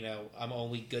shit, I'm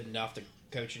only good enough to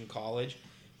coach in college.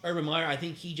 Urban Meyer, I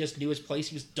think he just knew his place.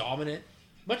 He was dominant,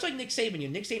 much like Nick Saban.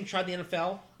 Nick Saban tried the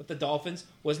NFL with the Dolphins,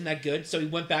 wasn't that good, so he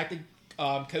went back to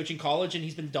coaching college, and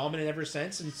he's been dominant ever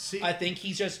since. And I think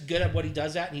he's just good at what he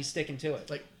does and he's sticking to it.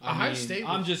 Like Ohio State.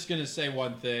 I'm just gonna say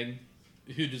one thing: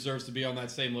 who deserves to be on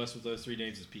that same list with those three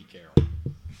names is Pete Carroll.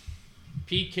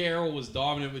 Pete Carroll was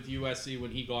dominant with USC when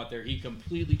he got there. He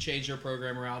completely changed their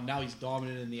program around. Now he's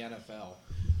dominant in the NFL.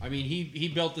 I mean, he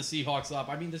built the Seahawks up.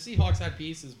 I mean, the Seahawks had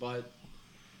pieces, but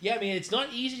yeah, I mean, it's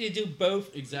not easy to do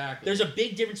both. Exactly. There's a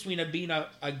big difference between being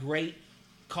a great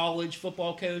college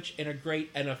football coach and a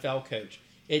great NFL coach.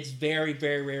 It's very,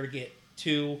 very rare to get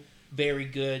two very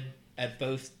good at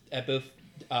both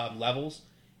levels.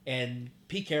 And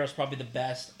Pete Carroll's probably the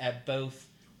best at both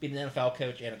being an NFL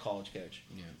coach and a college coach.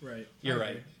 Yeah. Right. You're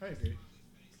right. I agree.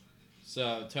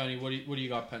 So, Tony, what do you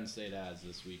got Penn State as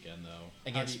this weekend,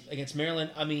 though? Against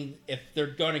Maryland, I mean, if they're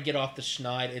going to get off the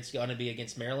schneid, it's going to be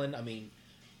against Maryland. I mean,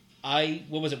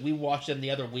 we watched them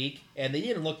the other week, and they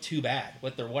didn't look too bad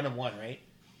with their 1-1, right?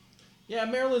 Yeah,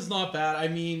 Maryland's not bad. I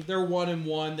mean, they're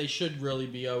 1-1. They should really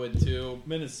be 0-2.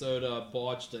 Minnesota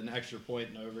botched an extra point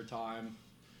in overtime.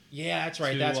 Yeah, that's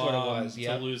right. That's what it was.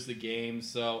 To lose the game.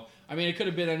 So, I mean, it could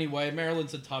have been any way.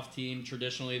 Maryland's a tough team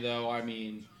traditionally, though. I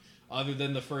mean, other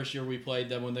than the first year we played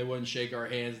them when they wouldn't shake our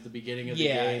hands at the beginning of the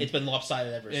game. Yeah, it's been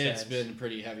lopsided ever since. It's been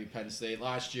pretty heavy Penn State.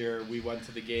 Last year we went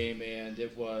to the game and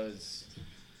it was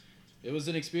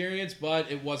an experience, but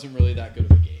it wasn't really that good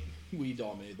of a game. We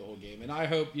dominated the whole game. And I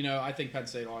hope, I think Penn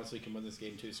State honestly can win this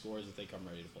game 2 scores if they come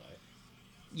ready to play.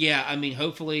 Yeah, I mean,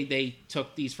 hopefully they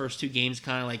took these first 2 games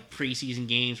kind of like preseason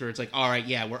games where it's like, all right,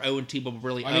 yeah, we're 0-2, but we're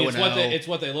really 0-0. I mean, it's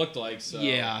what they looked like. So.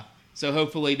 Yeah. So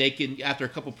hopefully they can, after a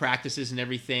couple practices and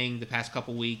everything the past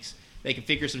couple weeks, they can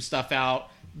figure some stuff out.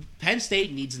 Penn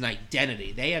State needs an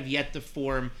identity. They have yet to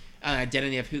form an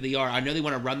identity of who they are. I know they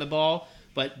want to run the ball,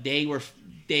 but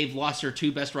they've lost their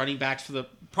 2 best running backs for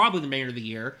probably the remainder of the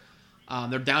year.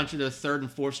 They're down to their 3rd and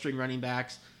 4th string running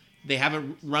backs. They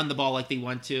haven't run the ball like they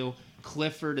want to.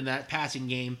 Clifford in that passing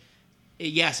game,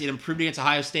 yes, it improved against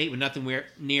Ohio State, but nothing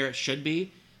near it should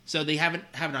be. So they haven't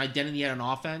have an identity yet on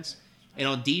offense. And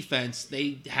on defense,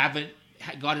 they haven't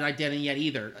got an identity yet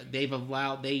either.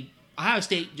 Ohio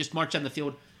State just marched down the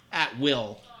field at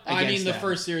will. I mean, the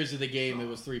first series of the game, it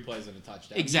was 3 plays and a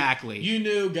touchdown. Exactly. You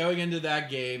knew going into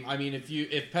that game. I mean,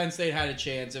 if Penn State had a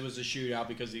chance, it was a shootout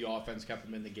because the offense kept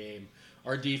them in the game.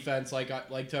 Our defense,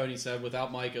 like Tony said,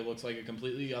 without Mike, it looks like a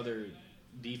completely other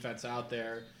defense out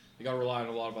there. They got to rely on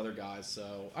a lot of other guys.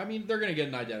 So, I mean, they're going to get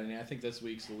an identity. I think this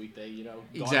week's the week they,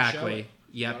 exactly.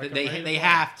 Yeah, but they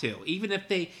have to. Even if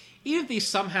they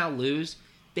somehow lose,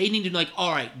 they need to be like,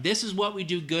 all right, this is what we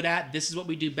do good at. This is what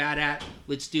we do bad at.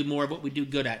 Let's do more of what we do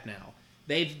good at now.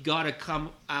 They've got to come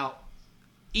out,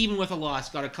 even with a loss,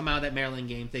 got to come out of that Maryland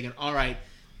game thinking, all right,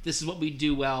 this is what we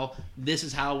do well. This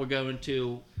is how we're going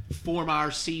to form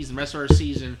our season, the rest of our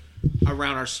season,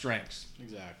 around our strengths.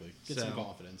 Exactly. Get some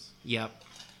confidence. Yep.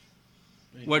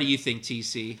 What do you think,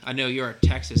 TC? I know you're a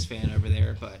Texas fan over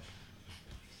there, but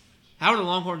how are the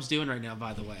Longhorns doing right now,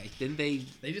 by the way? Didn't they...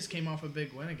 They just came off a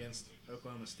big win against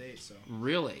Oklahoma State, so...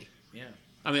 Really? Yeah.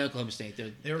 I mean, Oklahoma State,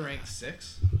 they were ranked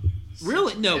 6th.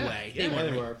 Really? No way. Yeah,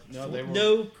 they were. No, they were.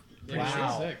 No.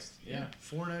 Wow. 6th. Yeah.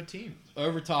 4-0 team.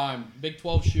 Overtime. Big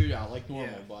 12 shootout, like normal.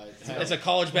 Yeah. But it's a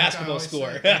college basketball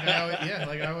score. Like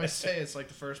I always say, it's like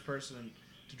the first person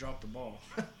to drop the ball.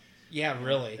 Yeah,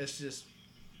 really. It's just...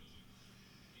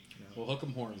 Well, hook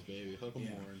 'em horns, baby. Hook 'em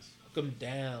horns. Hook 'em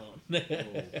down.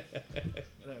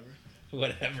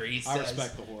 Whatever he says. I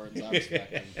respect the horns. I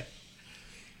respect them.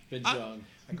 Vince Young.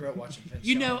 I grew up watching Vince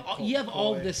Young. You have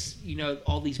all this,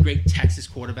 all these great Texas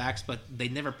quarterbacks, but they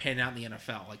never pan out in the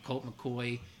NFL. Like Colt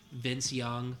McCoy, Vince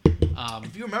Young.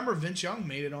 If you remember, Vince Young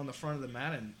made it on the front of the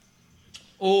Madden.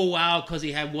 Oh, wow, because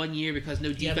he had 1 year because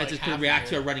no defenses could react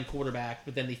to a running quarterback,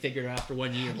 but then they figured it out after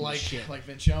 1 year. Like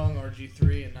Vince Young,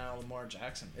 RG3, and now Lamar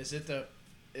Jackson.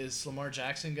 Is Lamar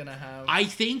Jackson going to have I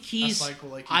think he's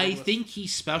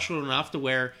special enough to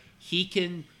where he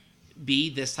can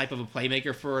be this type of a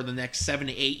playmaker for the next 7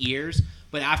 to 8 years,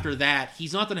 but after that,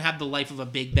 he's not going to have the life of a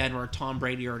Big Ben or a Tom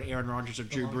Brady or an Aaron Rodgers or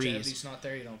Drew Brees. He's not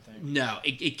there, you don't think? No,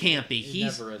 it can't be.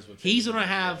 He's going to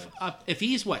have, if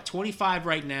he's 25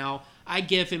 right now, I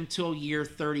give him till year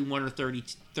 31 or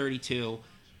 32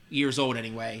 years old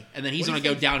anyway, and then he's going to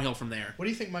go downhill from there. What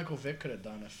do you think Michael Vick could have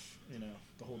done if,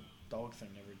 the whole dog thing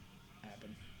never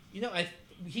happened?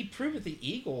 he proved with the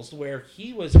Eagles where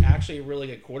he was actually a really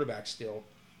good quarterback still.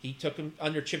 He took him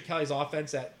under Chip Kelly's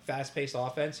offense, that fast-paced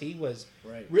offense. He was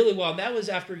really well. And that was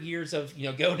after years of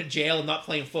going to jail and not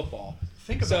playing football.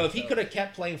 So if he could have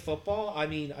kept playing football, I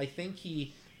mean, I think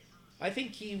he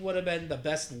would have been the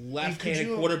best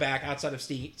left-handed quarterback outside of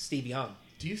Steve Young.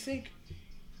 Do you think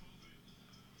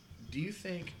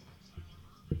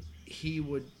he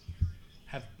would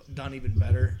have done even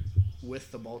better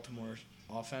with the Baltimore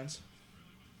offense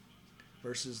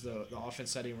versus the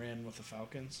offense that he ran with the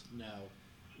Falcons? No.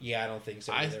 Yeah, I don't think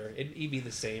so either. It'd be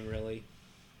the same, really.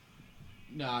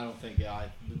 No, I don't think. Yeah,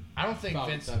 I don't think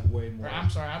Falcons Vince. have way more. I'm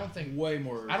sorry, I don't think way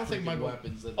more. I don't think Michael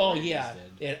weapons than. Oh the yeah,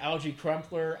 did. and Algie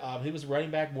Crumpler. He was running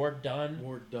back. More done.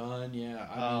 Yeah.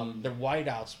 I mean, the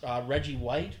wideouts. Reggie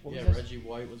White. Reggie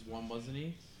White was one, wasn't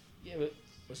he? Yeah, but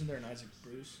wasn't there an Isaac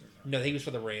Bruce? No, he was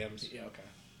for the Rams. Yeah,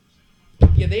 okay.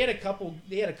 Yeah, they had a couple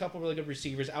really good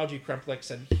receivers. Algie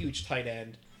Crumpler's a huge tight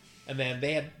end, and then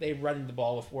they running the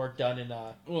ball with Ward Dunn and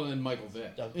and Michael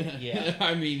Vick. Yeah,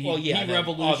 I mean, he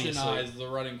revolutionized the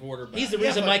running quarterback. He's the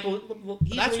reason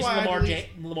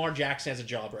Lamar Jackson has a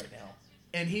job right now.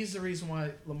 And he's the reason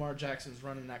why Lamar Jackson's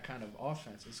running that kind of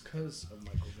offense is because of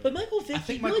Michael Vick. But Michael Vick,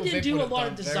 he really didn't do a lot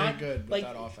of design. Good with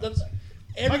that offense.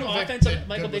 Every offense that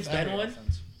Michael Vick's been on,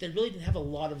 they really didn't have a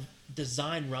lot of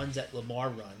design runs that Lamar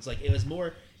runs. Like, it was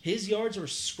more, his yards were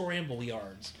scramble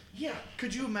yards. Yeah.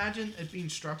 Could you imagine it being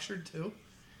structured too?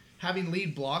 Having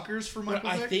lead blockers for Michael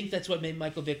Vick? I think that's what made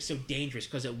Michael Vick so dangerous,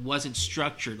 because it wasn't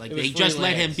structured. Like, they just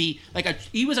let him be,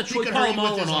 he was a Troy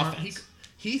Polamalu on offense.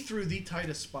 He threw the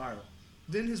tightest spiral.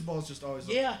 Then his balls just always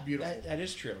look beautiful. That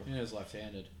is true. He was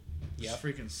left-handed. Yeah,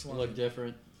 freaking slow. It looked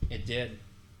different. It did.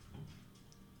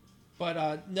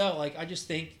 But no, I just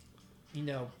think,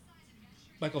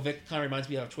 Michael Vick kind of reminds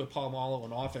me of Troy Polamalu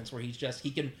on offense, where he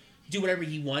can do whatever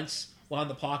he wants while in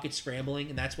the pocket scrambling,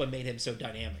 and that's what made him so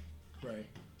dynamic. Right.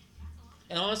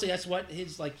 And honestly, that's what he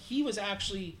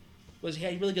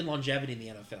had really good longevity in the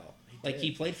NFL.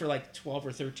 He played for 12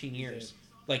 or 13 years,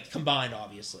 combined,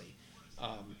 obviously.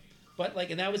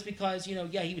 And that was because, he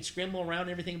would scramble around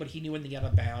and everything, but he knew when to get out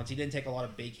of bounds. He didn't take a lot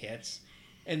of big hits.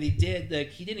 And he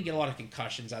didn't get a lot of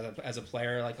concussions as a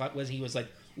player. He was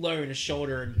lowering his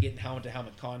shoulder and getting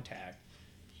helmet-to-helmet contact.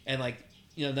 And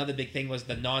another big thing was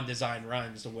the non-design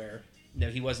runs, to where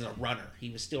he wasn't a runner.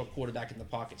 He was still a quarterback in the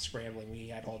pocket scrambling when he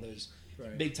had all those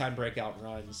big-time breakout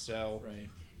runs. So,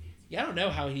 I don't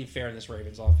know how he'd fare in this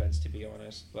Ravens offense, to be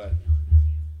honest. But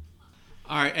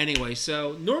all right, anyway,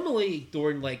 so normally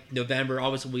during November,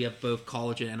 obviously we have both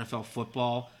college and NFL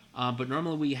football. But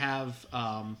normally we have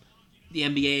the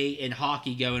NBA and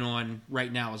hockey going on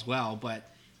right now as well, but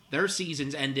their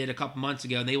seasons ended a couple months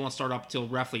ago, and they won't start up till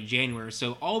roughly January.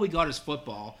 So all we got is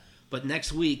football. But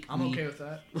next week, I'm okay with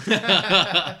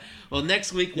that. Well,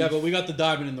 next week, but we got the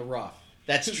diamond in the rough.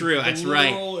 That's true. That's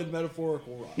right. Literal and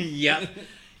metaphorical rough. Yep.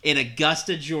 In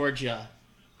Augusta, Georgia.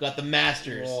 Got the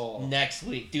Masters next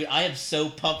week. Dude, I am so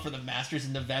pumped for the Masters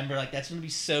in November. That's going to be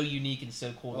so unique and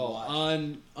so cool to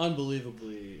watch.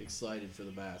 Unbelievably excited for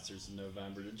the Masters in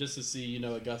November. Just to see,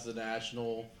 Augusta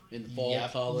National in fall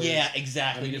colors. Yeah,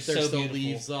 exactly. I mean, if there's so still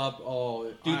leaves up.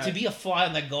 Dude, to be a fly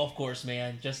on that golf course,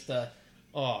 man.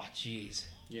 Jeez.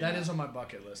 Yeah. That is on my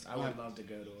bucket list. I would love to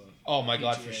go to a Oh, my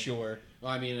God, for sure.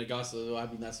 Well, Augusta,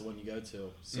 that's the one you go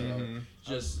to. So,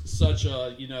 just such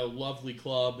a, lovely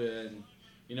club, and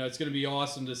it's going to be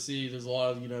awesome to see. There's a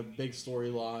lot of, big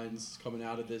storylines coming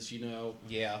out of this,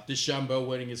 Yeah. DeChambeau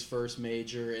winning his first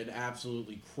major and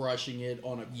absolutely crushing it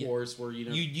on a course where,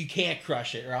 You can't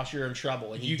crush it or else you're in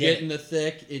trouble. And you get in the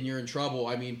thick and you're in trouble.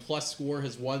 Plus Score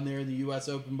has won there in the U.S.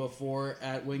 Open before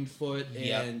at Winged Foot.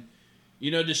 And,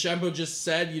 DeChambeau just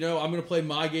said, I'm going to play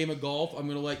my game of golf. I'm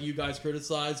going to let you guys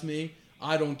criticize me.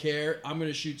 I don't care. I'm going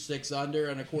to shoot 6 under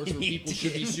on a course where people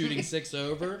should be shooting 6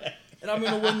 over. And I'm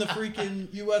going to win the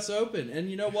freaking U.S. Open. And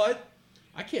you know what?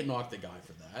 I can't knock the guy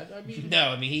for that.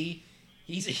 No,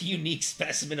 he's a unique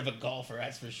specimen of a golfer,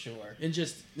 that's for sure. And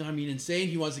insane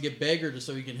he wants to get bigger just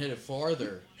so he can hit it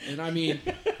farther. And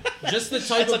just the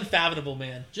type that's unfathomable,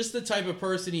 man. Just the type of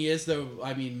person he is, though,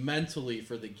 mentally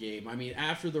for the game.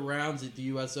 After the rounds at the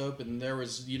U.S. Open, there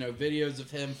was, videos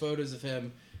of him, photos of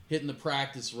him hitting the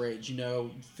practice range,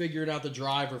 figuring out the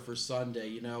driver for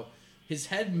Sunday, His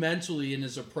head mentally and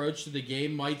his approach to the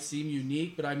game might seem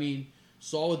unique, but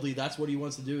solidly, that's what he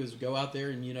wants to do is go out there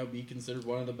and, be considered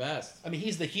one of the best.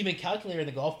 He's the human calculator in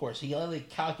the golf course. He literally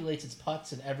calculates his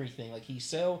putts and everything. He's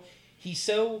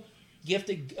so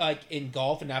gifted in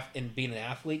golf and being an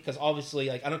athlete, because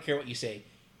obviously, I don't care what you say,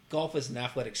 golf is an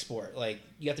athletic sport.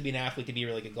 You have to be an athlete to be a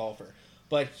really good golfer.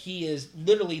 But he is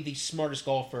literally the smartest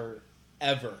golfer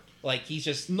ever. Like, he's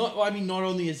just... Not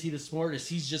only is he the smartest,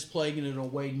 he's just playing it in a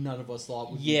way none of us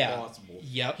thought would be possible.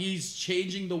 Yep. He's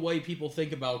changing the way people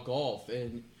think about golf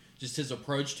and just his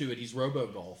approach to it. He's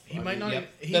robo-golf. He might not...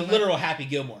 The literal Happy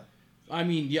Gilmore. I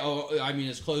mean,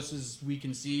 as close as we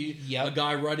can see, a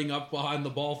guy running up behind the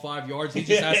ball 5 yards, he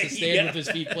just has to stand with his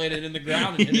feet planted in the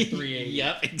ground and hit a 380.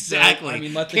 Yep, exactly. So, I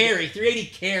mean, 380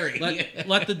 carry.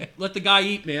 Let the guy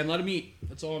eat, man. Let him eat.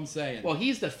 That's all I'm saying. Well,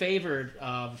 he's the favored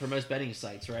for most betting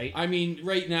sites, right? I mean,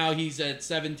 right now he's at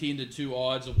 17-2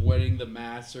 odds of winning the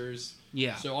Masters.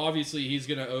 Yeah. So obviously he's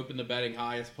going to open the betting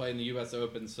highest, playing the U.S.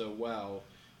 Open so well.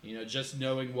 You know, just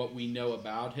knowing what we know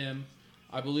about him.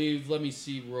 I believe, let me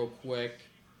see real quick.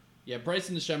 Yeah,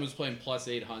 Bryson DeChambeau's playing plus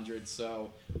 800.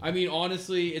 So, I mean,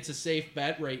 honestly, it's a safe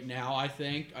bet right now, I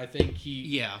think. I think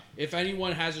if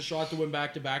anyone has a shot to win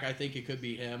back-to-back, I think it could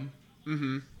be him.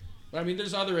 Mm-hmm. But, I mean,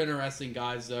 there's other interesting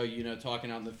guys, though, you know,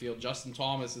 talking out in the field. Justin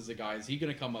Thomas is a guy. Is he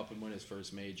going to come up and win his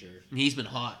first major? He's been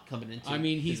hot coming into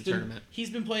the tournament. He's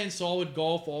been playing solid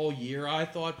golf all year, I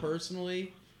thought,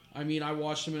 personally. I mean, I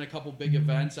watched him in a couple big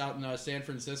events out in San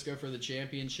Francisco for the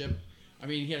championship. I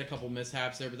mean, he had a couple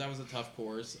mishaps there, but that was a tough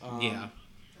course.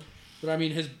 But, I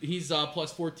mean, he's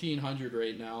plus 1,400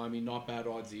 right now. I mean, not bad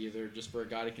odds either, just for a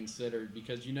guy to consider.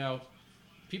 Because, you know,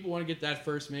 people want to get that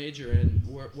first major, and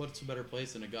what's a better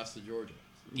place than Augusta, Georgia?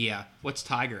 Yeah. What's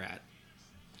Tiger at?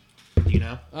 Do you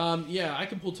know? Yeah, I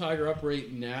can pull Tiger up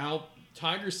right now.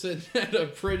 Tiger's sitting at a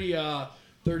pretty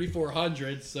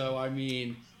 3,400, so, I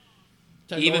mean...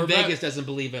 Even Vegas doesn't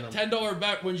believe in him. $10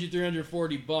 bet wins you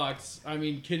 $340. I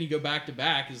mean, can he go back to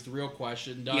back is the real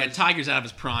question. Tiger's out of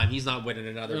his prime. He's not winning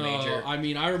another major. I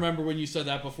mean, I remember when you said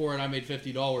that before, and I made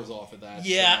 $50 off of that.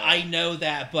 Yeah, so. I know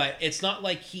that, but it's not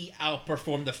like he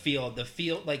outperformed the field. The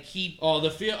field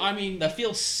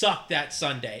sucked that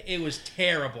Sunday. It was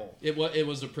terrible. It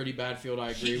was a pretty bad field. I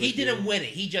agree. He didn't win it.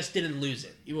 He just didn't lose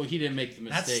it. Well, he didn't make the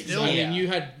mistakes. Still, I mean, you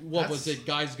had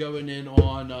guys going in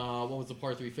on what was the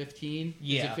par 3 15?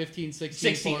 Yeah. Is it 15,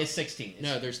 16? 16 is 16.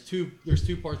 No, there's two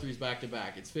par 3s back to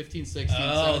back. It's 15, 16,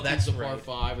 oh, 17 that's a right. par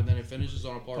 5, and then it finishes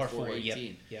on a par 4,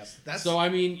 18. Yep. So, I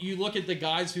mean, you look at the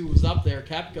guys who was up there.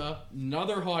 Koepka,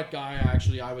 another hot guy,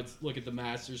 actually, I would look at the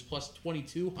Masters, plus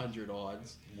 2,200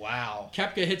 odds. Wow.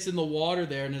 Koepka hits in the water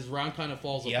there, and his round kind of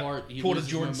falls apart. He pulled a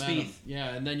Jordan Spieth. Yeah,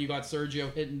 and then you got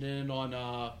Sergio hitting in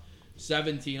on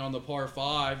 17 on the par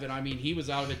 5, and I mean, he was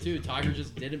out of it too. Tiger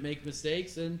just didn't make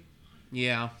mistakes, and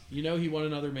yeah, you know, he won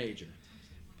another major.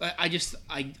 I just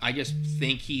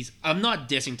think I'm not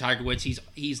dissing Tiger Woods.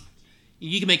 He's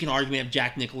you can make an argument of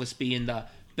Jack Nicklaus being the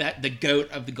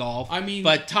GOAT of the golf. I mean,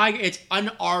 but Tiger, it's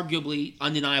unarguably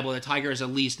undeniable that Tiger is at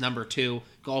least number 2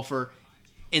 golfer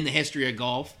in the history of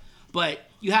golf. But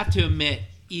you have to admit,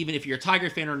 even if you're a Tiger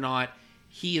fan or not,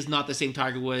 he is not the same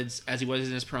Tiger Woods as he was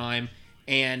in his prime.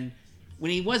 And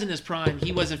when he was in his prime,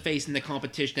 he wasn't facing the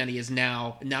competition that he is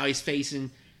now. And now he's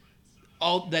facing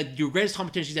your greatest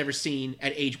competition he's ever seen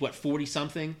at age,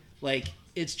 40-something? Like,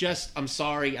 it's just, I'm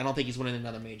sorry, I don't think he's winning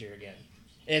another major again.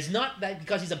 And it's not that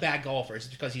because he's a bad golfer. It's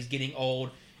because he's getting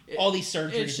old. All these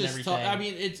surgeries and everything. I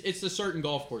mean, it's a certain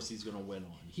golf course he's going to win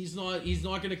on. He's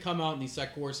not going to come out in these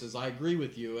set courses. I agree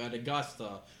with you at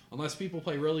Augusta, unless people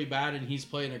play really bad and he's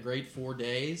playing a great 4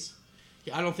 days.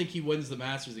 I don't think he wins the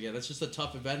Masters again. That's just a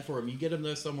tough event for him. You get him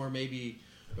though somewhere maybe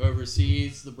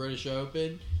overseas, the British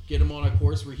Open. Get him on a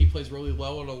course where he plays really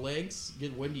well on the links,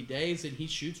 get windy days, and he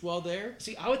shoots well there.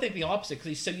 See, I would think the opposite because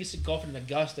he's so used to golfing in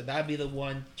Augusta. That'd be the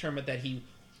one tournament that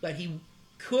he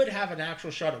could have an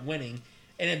actual shot at winning.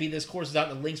 And it'd be this course out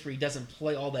in the links where he doesn't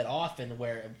play all that often,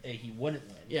 where he wouldn't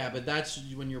win. Yeah, but that's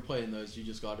when you're playing those. You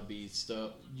just got to be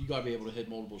you got to be able to hit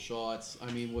multiple shots.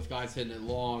 I mean, with guys hitting it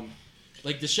long,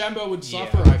 like DeChambeau would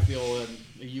suffer. I feel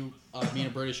in a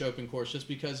British Open course just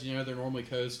because they're normally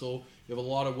coastal. You have a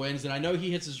lot of winds, and I know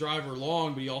he hits his driver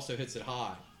long, but he also hits it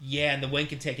high. Yeah, and the wind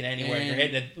can take it anywhere. And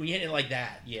you're hitting it like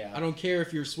that. Yeah, I don't care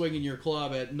if you're swinging your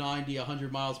club at 90,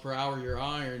 100 miles per hour. Your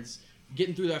irons.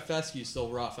 Getting through that fescue is still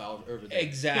rough out over there.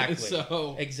 Exactly.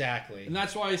 Exactly. And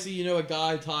that's why I see, a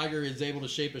guy, Tiger, is able to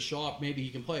shape a shot. Maybe he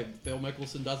can play. Phil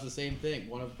Mickelson does the same thing.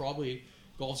 One of probably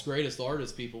golf's greatest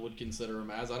artists, people would consider him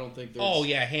as. I don't think there's... Oh,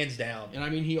 yeah, hands down. And, I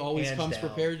mean, he always comes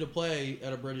prepared to play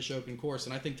at a British Open course.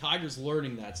 And I think Tiger's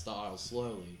learning that style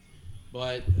slowly.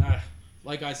 But,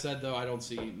 like I said, though, I don't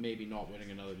see maybe not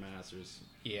winning another Masters.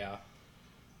 Yeah.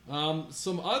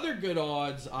 Some other good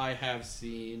odds I have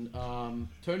seen.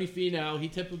 Tony Finau, he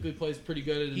typically plays pretty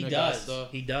good in Augusta.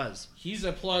 He does. He's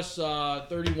a plus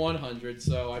 3,100,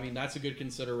 so I mean that's a good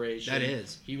consideration. That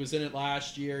is. He was in it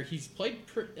last year. He's played.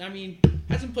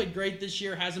 Hasn't played great this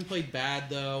year. Hasn't played bad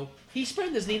though. He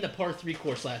sprained his knee in the par 3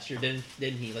 course last year, didn't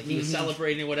he? Like he was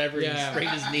celebrating or whatever. Yeah. He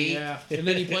sprained his knee. Yeah, and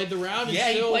then he played the round. And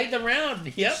he played the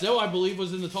round. Yep. Still, I believe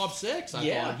was in the top 6. I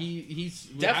thought he's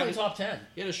definitely top 10.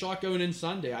 He had a shot going in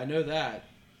Sunday. I know that.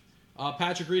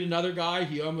 Patrick Reed, another guy.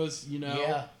 He almost,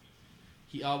 Yeah.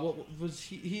 He what was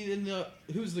he in the?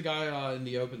 Who's the guy in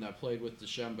the Open that played with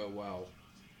DeChambeau well?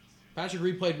 Patrick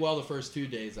Reed played well the first 2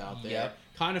 days out there. Yep.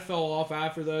 Kind of fell off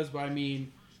after those, but I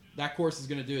mean, that course is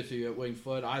going to do it to you at Winged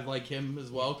Foot. I like him as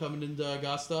well coming into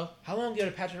Augusta. How long ago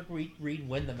did Patrick Reed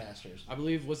win the Masters? I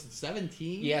believe, was it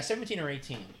 17? Yeah, 17 or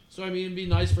 18. So, I mean, it'd be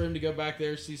nice for him to go back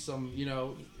there, see some, he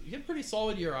had a pretty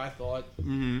solid year, I thought.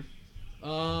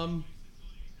 Mm-hmm.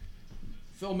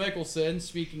 Phil Mickelson,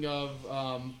 speaking of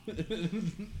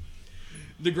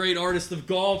the great artist of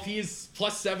golf, he's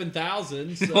plus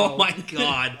 7,000. So. Oh, my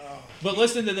God. But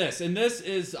listen to this, and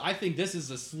I think this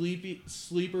is a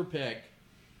sleeper pick.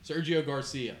 Sergio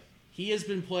Garcia. He has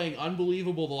been playing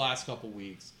unbelievable the last couple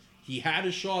weeks. He had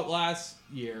a shot last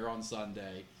year on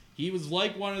Sunday. He was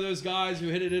like one of those guys who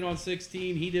hit it in on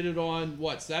 16. He did it on,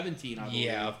 17, I believe.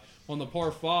 Yeah. On the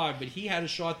par 5. But he had a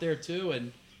shot there, too.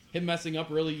 And him messing up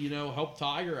really, helped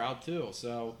Tiger out, too.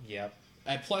 So, yep.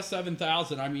 At plus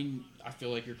 7,000, I mean, I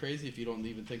feel like you're crazy if you don't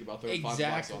even think about throwing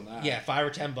 $5 on that. Yeah, $5 or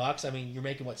 $10. I mean, you're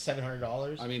making,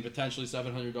 $700? I mean, potentially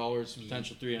 $700,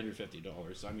 potential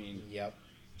 $350. I mean... Yep.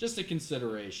 Just a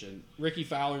consideration. Ricky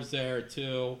Fowler's there,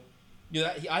 too.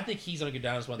 I think he's going to go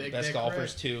down as one of the best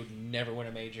golfers, too. Never win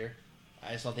a major.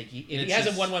 I just don't think he... If he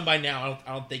hasn't won one by now,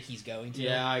 I don't think he's going to.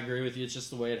 Yeah, I agree with you. It's just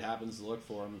the way it happens to look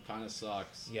for him. It kind of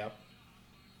sucks. Yep.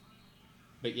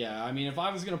 But, yeah, I mean, if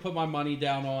I was going to put my money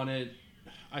down on it,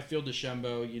 I feel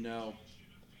DeChambeau,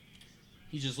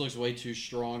 he just looks way too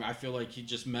strong. I feel like he's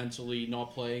just mentally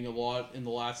not playing a lot in the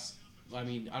last... I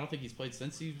mean, I don't think he's played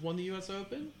since he won the U.S.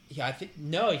 Open. Yeah, I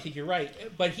think you're right.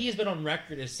 But he has been on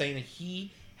record as saying that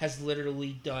he has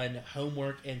literally done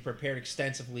homework and prepared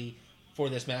extensively for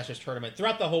this Masters tournament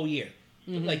throughout the whole year.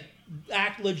 Mm-hmm. Like,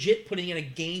 legit putting in a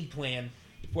game plan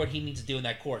for what he needs to do in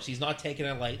that course. He's not taking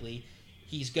it lightly.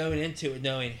 He's going into it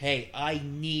knowing, hey, I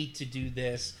need to do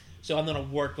this, so I'm going to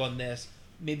work on this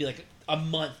maybe like a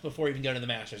month before even going to the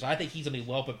Masters. I think he's going to be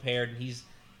well prepared, and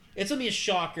it's going to be a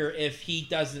shocker if he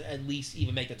doesn't at least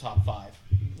even make the top 5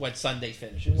 when Sunday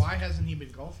finishes. Why hasn't he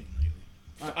been golfing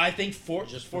lately? I think for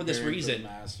this reason.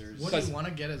 Would he want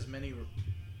to get as many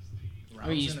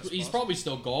rounds he's probably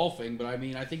still golfing, but I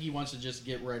mean, I think he wants to just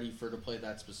get ready to play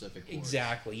that specific course.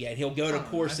 Exactly, yeah. And he'll go to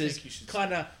courses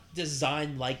kind of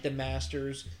designed like the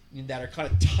Masters that are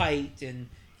kind of tight, and,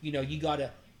 you got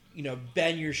to,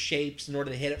 bend your shapes in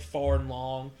order to hit it far and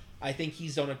long. I think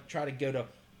he's going to try to go to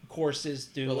courses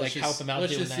to help him out doing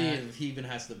that. Let's just see if he even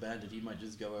has to bend it. He might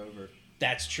just go over.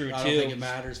 That's true too. I don't think it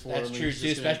matters for him. That's true too,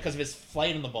 especially because of his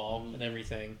flight on the ball and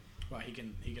everything. Well, he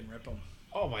can rip them.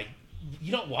 Oh my!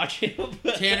 You don't watch him,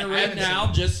 Tanner. Right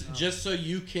now, just so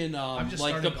you can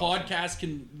like the golfing. podcast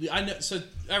can. I know. So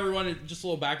everyone, just a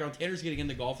little background. Tanner's getting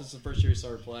into golf. This is the first year he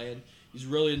started playing. He's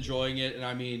really enjoying it, and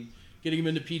I mean, getting him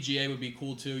into PGA would be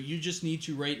cool too. You just need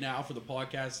to right now, for the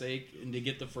podcast's sake, and to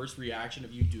get the first reaction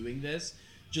of you doing this.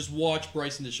 Just watch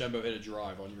Bryson DeChambeau hit a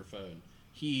drive on your phone.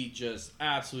 He just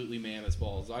absolutely mammoth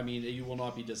balls. I mean, you will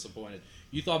not be disappointed.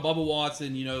 You thought Bubba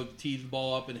Watson, teed the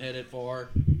ball up and hit it far.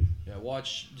 Yeah,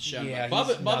 watch DeChambeau. Yeah,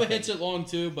 Bubba hits it long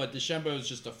too, but DeChambeau is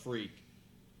just a freak.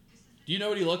 Do you know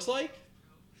what he looks like?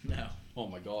 No. Oh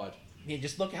my God. Yeah,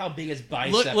 just look how big his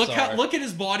biceps are. Look at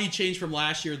his body change from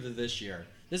last year to this year.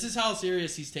 This is how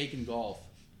serious he's taken golf.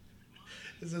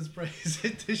 This is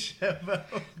Bryson DeChambeau.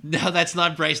 No, that's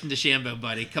not Bryson DeChambeau,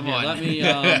 buddy. Come on.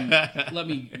 Let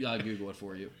me Google it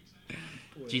for you.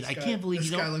 Boy, Jeez, I can't believe this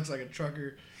guy looks like a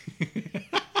trucker.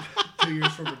 2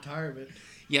 years from retirement.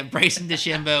 Yeah, Bryson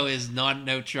DeChambeau is not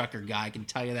no trucker guy. I can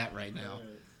tell you that right now.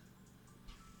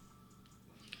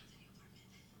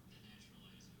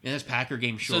 And this Packer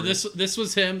game short. So this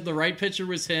was him. The right pitcher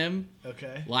was him.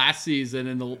 Okay. Last season,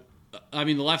 and the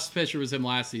left pitcher was him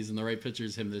last season. The right pitcher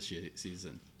is him this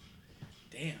season.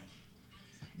 Damn.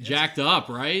 Jacked up,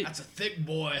 right? That's a thick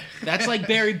boy. That's like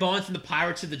Barry Bonds from the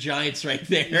Pirates of the Giants right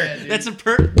there. Yeah, dude. That's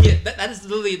that is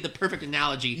literally the perfect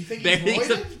analogy. You think he's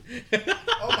roided?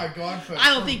 Oh my God!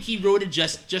 I don't think he wrote it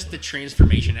just the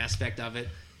transformation aspect of it.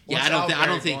 Yeah, I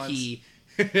don't think he.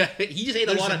 He just ate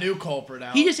There's a lot a of new culprit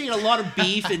out. He just ate a lot of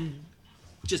beef and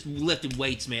just lifted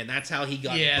weights, man. That's how he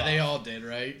got. Yeah, buff. they all did,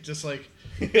 right? Just like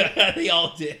they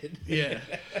all did. yeah,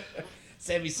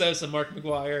 Sammy Sosa, Mark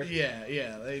McGuire.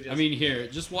 yeah. They just, I mean, here,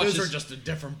 just watch those this. are just a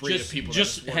different breed of people.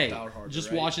 Just that just worked out harder, just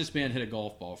right? watch this man hit a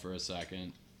golf ball for a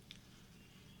second.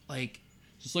 Like,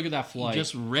 Just look at that flight. he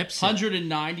just rips it.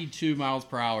 192 miles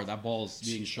per hour. That ball is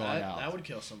being shot out. That would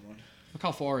kill someone. Look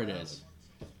how far it is.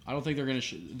 I don't think they're gonna.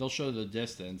 They'll show the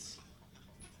distance.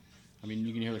 I mean,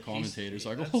 you can hear the commentators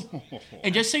like, "Oh."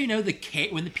 And just so you know,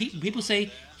 when people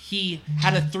say he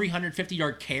had a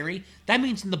 350-yard carry, that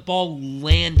means the ball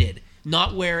landed,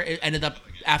 not where it ended up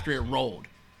after it rolled.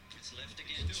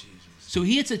 So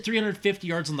he hits it 350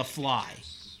 yards on the fly.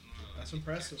 That's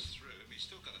impressive.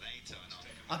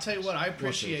 I'll tell you what, I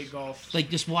appreciate golf. Like,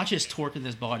 just watch his torque in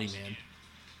this body, man.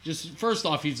 Just first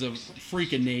off, he's a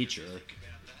freak of nature.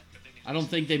 I don't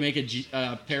think they make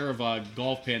a pair of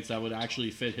golf pants that would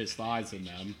actually fit his thighs in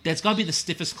them. That's got to be the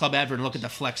stiffest club ever, and look at the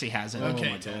flex he has in it. Okay,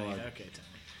 my Tony. God. Okay, Tony.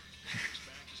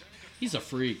 He's a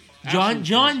freak.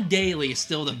 John Daly is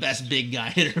still the best big guy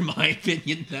hitter, in my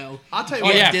opinion, though. I'll tell you Oh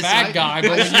what. yeah, this- fat guy.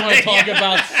 But when you want to talk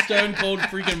about stone cold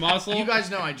freaking muscle, You guys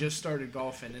know I just started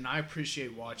golfing, and I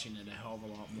appreciate watching it a hell of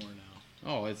a lot more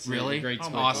now. oh, it's Really? a great Oh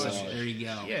sport. my Awesome. gosh. There you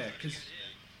go. Yeah, because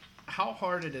how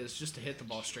hard it is just to hit the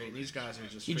ball straight, and these guys are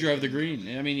just. He freaking- drove the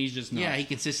green. I mean, he's just nuts. Yeah, he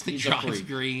consistently He's a drives freak.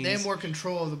 greens. They have more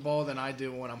control of the ball than I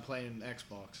do when I'm playing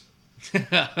Xbox.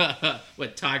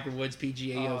 What, Tiger Woods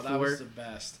PGA Oh, 04? that was the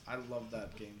best. I love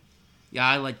that game. Yeah,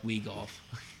 I like Wii golf.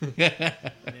 Yeah.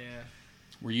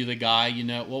 Were you the guy? You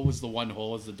know, what was the one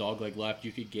hole as the dog leg left?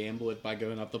 You could gamble it by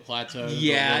going up the plateau. the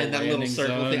Yeah, and that little landing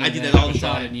circle zone, thing. I and did then that all the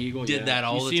shot time. an eagle. Did that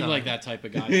all you the seem time. like that type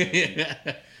of guy. to me.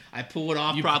 I pull it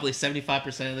off You- probably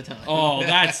 75% of the time. Oh,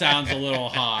 that sounds a little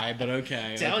high, but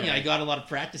okay. Telling you, okay. I got a lot of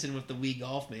practice in with the Wii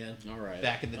golf, man. All right.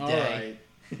 Back in the All day.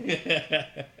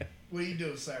 right. What are you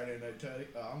doing Saturday night, Teddy?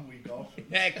 Oh, I'm weak golfing.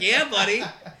 Heck yeah, buddy.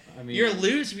 I mean, You're a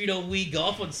loser if you don't Wii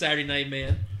golf on Saturday night,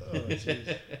 man. Oh,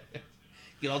 jeez.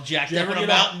 Get all jacked Did you up ever on a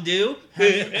get Mountain Dew?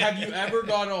 have you ever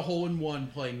gotten a hole in one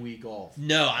playing Wii golf?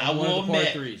 No, I On one will of the par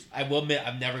admit. threes? I will admit,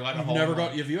 I've never gotten a hole. Never in one.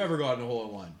 got. Have you ever gotten a hole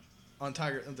in one? On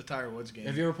the Tiger Woods game.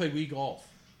 Have you ever played Wii golf?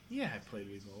 Yeah, I played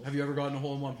Wii golf. Have you ever gotten a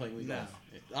hole in one playing Wii No. golf?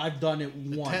 I've done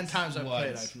it The once. 10 times I've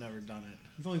played, Once. I've never done it.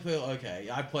 You've only played. Okay,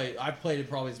 I've played it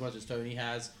probably as much as Tony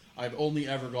has. I've only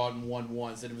ever gotten one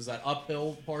once, and it was that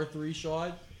uphill par 3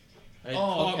 shot. I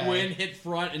caught okay. wind, hit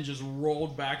front, and just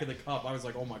rolled back of the cup. I was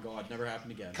like, oh my god, never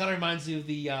happened again. Kind of reminds me of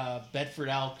the Bedford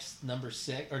Elks number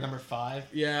 6 or number 5.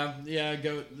 Yeah,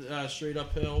 go straight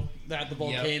uphill. The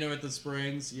volcano at the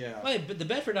springs. Yeah. Wait, but the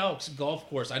Bedford Elks golf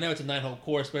course, I know it's a 9-hole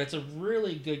course, but it's a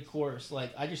really good course.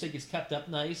 Like, I just think it's kept up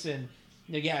nice, and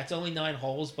you know, yeah, it's only 9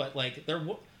 holes, but like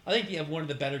I think you have one of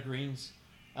the better greens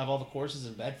of all the courses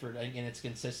in Bedford, and it's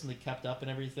consistently kept up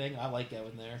and everything. I like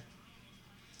going there.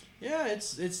 Yeah,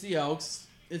 it's the Elks.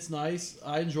 It's nice.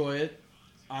 I enjoy it.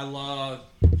 I love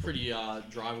pretty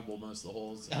drivable most of the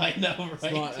holes. I know, It's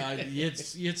right? not, you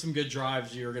hit some good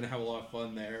drives. You're gonna have a lot of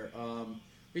fun there.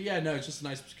 But yeah, no, it's just a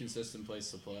nice, consistent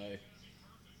place to play.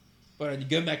 But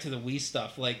going back to the Wii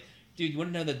stuff, like, dude, you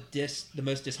want to know the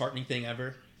most disheartening thing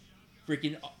ever?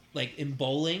 Freaking, like, in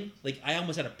bowling, like, I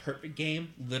almost had a perfect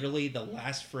game. Literally, the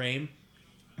last frame,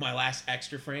 my last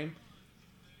extra frame,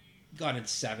 got in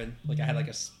 7. Like, I had like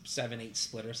a 7-8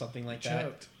 split or something like that.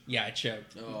 Choked. Yeah, I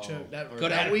choked. Oh, That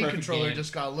Coulda had a Wii perfect controller game.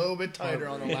 just got a little bit tighter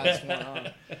on the last one.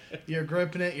 Huh? You're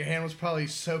gripping it. Your hand was probably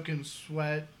soaking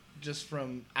sweat just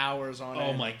from hours on Oh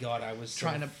end my god, I was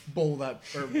trying to bowl that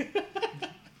or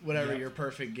whatever Yeah. your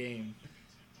perfect game.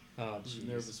 Oh, jeez.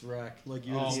 nervous wreck, like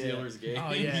you Oh, in the yeah. Steelers game.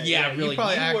 Oh yeah, Yeah, really. You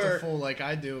probably You act were- a fool like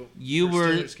I do. You for were.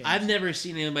 Steelers games. I've never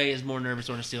seen anybody as more nervous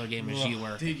on a Steeler game as you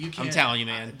were. Dude, you can't. I'm telling you,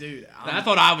 man. Dude, I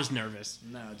thought I was nervous.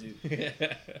 no, dude.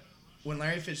 When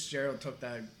Larry Fitzgerald took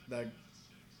that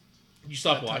You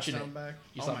stopped that watching it. touchdown back.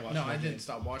 You stopped watching no, I that didn't game.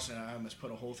 stop watching it. I almost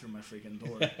put a hole through my freaking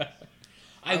door.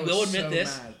 I I was will admit so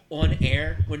this mad. on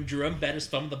air when Jerome Bettis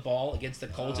fumbled the ball against the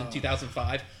Colts in Oh.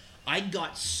 2005. I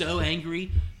got so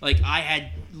angry, like I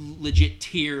had legit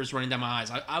tears running down my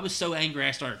eyes. I was so angry,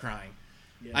 I started crying.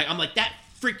 Yeah. I'm like, that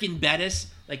freaking Bettis,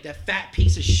 like that fat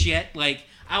piece of shit. Like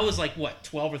I was like, what,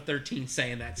 12 or 13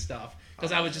 saying that stuff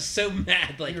because I was just so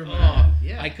mad. Like, You were oh, mad.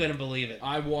 Yeah. I couldn't believe it.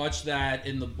 I watched that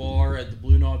in the bar at the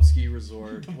Blue Knob Ski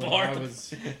Resort when bar I at the-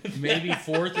 was maybe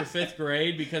 4th or 5th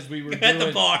grade because we were At doing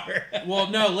the bar.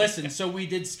 Well, no, listen. So we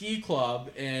did ski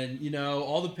club, and you know,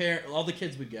 all the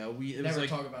kids would go. It was Never like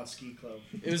talk about ski club.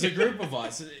 it was a group of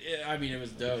us. I mean, it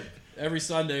was dope. Every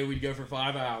Sunday we'd go for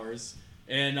 5 hours,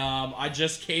 and I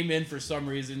just came in for some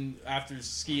reason after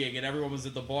skiing, and everyone was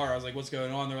at the bar. I was like, "What's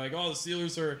going on?" They're like, "Oh, the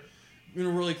Steelers are in a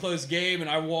really close game, and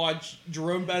I watch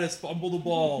Jerome Bettis fumble the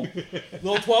ball.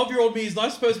 Little 12-year-old me is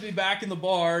not supposed to be back in the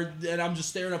bar, and I'm just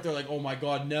staring up there like, oh my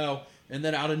God, no. And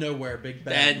then out of nowhere, Big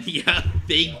Ben.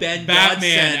 Big Ben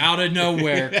Batman Godsend. out of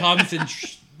nowhere comes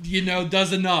and,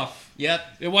 does enough. Yep.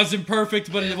 It wasn't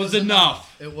perfect, but it was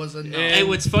enough. It was enough. Hey,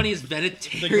 what's funny is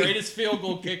Vinatieri. The greatest field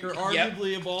goal kicker,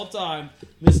 arguably, of all time,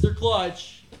 Mr.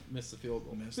 Clutch, missed the field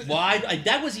goal. Wide.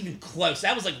 That was even close.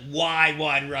 That was like wide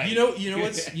right. You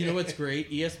know what's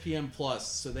great? ESPN Plus.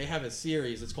 So they have a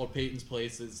series. It's called Peyton's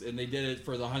Places, and they did it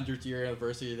for the 100th year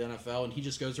anniversary of the NFL. And he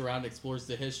just goes around and explores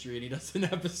the history, and he does an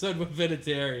episode with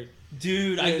Vinatieri.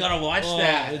 Dude, I gotta watch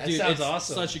that. That sounds it's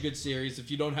awesome. Such a good series. If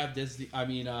you don't have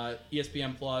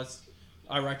ESPN Plus,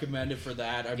 I recommend it for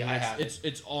that. I have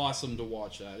it's awesome to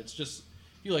watch that. It's just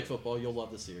if you like football, you'll love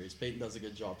the series. Peyton does a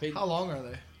good job. Peyton, How long are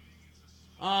they?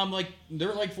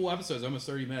 They're like full episodes, almost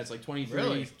 30 minutes, like 23,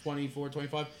 Really? 24,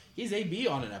 25. He's AB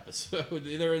on an episode.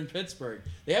 They're in Pittsburgh.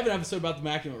 They have an episode about the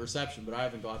Immaculate Reception, but I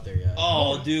haven't got there yet.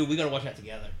 Oh, dude, we gotta watch that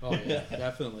together. Oh yeah,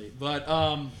 definitely. But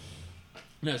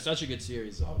no, such a good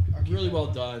series though. I'll keep Really that. well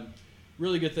done.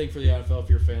 Really good thing for the NFL if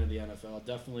you're a fan of the NFL.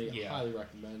 Definitely Yeah. highly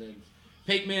recommend it.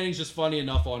 Peyton Manning's just funny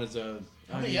enough on his own.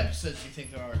 How many episodes do you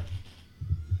think there are?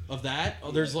 Of that?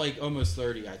 Oh, there's like almost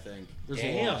 30, I think. There's a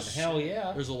Damn, lot. hell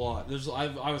yeah. There's a lot.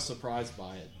 I was surprised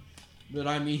by it. But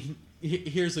I mean,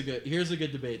 here's a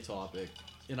good debate topic.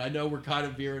 And I know we're kind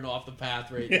of veering off the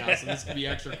path right now, so this could be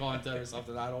extra content or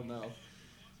something. I don't know.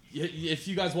 If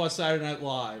you guys watch Saturday Night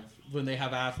Live when they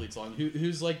have athletes on,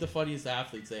 who's like the funniest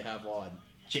athletes they have on?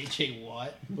 JJ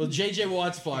Watt. Well, JJ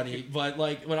Watt's funny, but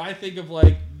like when I think of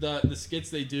like the skits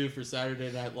they do for Saturday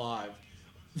Night Live,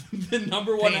 the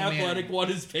number one Peyton athletic Manning. one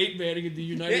is Peyton Manning in the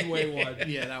United Way one.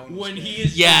 Yeah, that one. Was When good. he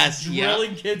is Yes, just yeah.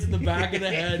 drilling kids in the back of the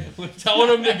head, telling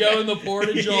them to go in the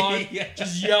porta john, Yeah.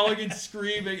 just yelling and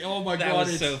screaming. Oh my That God!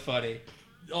 was so funny.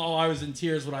 Oh, I was in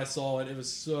tears when I saw it. It was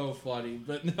so funny.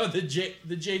 But no, the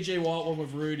JJ Watt one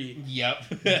with Rudy. Yep.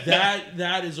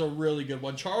 That is a really good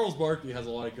one. Charles Barkley has a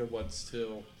lot of good ones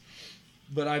too.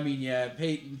 But I mean, yeah,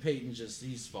 Peyton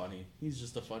he's funny. He's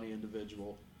just a funny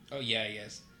individual. Oh yeah,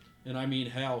 yes. And I mean,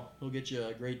 hell, he'll get you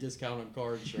a great discount on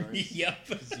car insurance. Yep.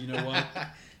 'Cause you know what?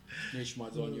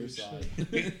 Nationwide's on your side.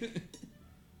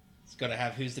 It's gotta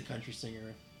have who's the country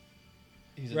singer?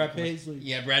 Who's in Brad the commercial? Paisley.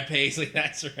 Yeah, Brad Paisley.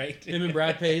 That's right. Him and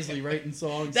Brad Paisley writing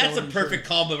songs. That's a selling perfect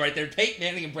combo right there. Peyton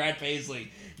Manning and Brad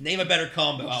Paisley. Name a better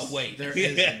combo. I'll wait. There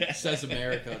insurance. Says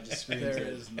America. Just screams There it.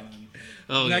 is none.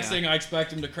 Oh, Next yeah. thing I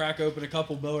expect him to crack open a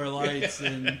couple Miller Lights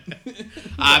and.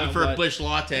 I prefer but- Bush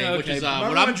Latte, Okay, which is but what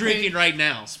remember I'm when drinking Peyton- right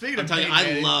now. Speaking I'm of telling you, Peyton I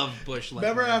Manning, love Bush Latte.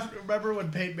 Remember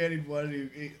when Peyton Manning won?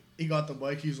 He got the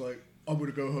mic. He's like, "I'm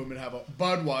gonna go home and have a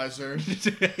Budweiser."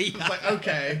 It's like,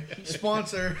 okay,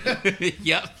 sponsor.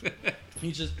 Yep.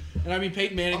 He just, and I mean,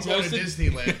 Peyton I'm Manning's going to hosted.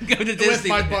 Disneyland Go to with Disney.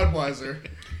 my Budweiser.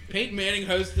 Peyton Manning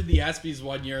hosted the ESPYs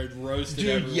one year and roasted Dude,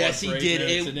 everyone. yes, he for 8 did.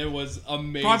 minutes, and it was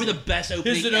amazing. Probably the best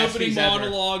opening. His opening ESPYs ever.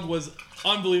 monologue was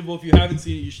unbelievable. If you haven't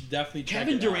seen it, you should definitely check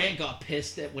Kevin it out. Durant got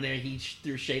pissed at when he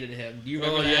threw shade at him. Do you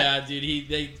remember Oh that? yeah, dude.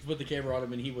 They put the camera on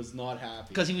him and he was not happy.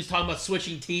 Because he was talking about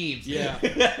switching teams. Yeah.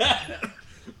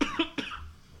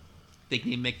 They can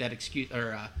even make that excuse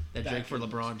or that drink for in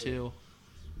LeBron school. too.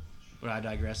 But I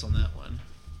digress on that one.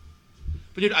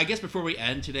 But dude, I guess before we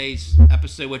end today's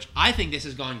episode, which I think this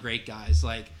has gone great, guys.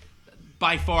 Like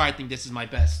by far, I think this is my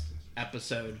best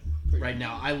episode right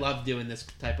now. I love doing this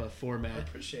type of format. I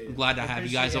appreciate it. I'm glad to I have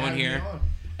you appreciate guys on having me here. on.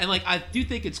 And like I do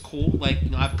think it's cool. Like, you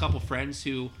know, I have a couple friends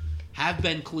who have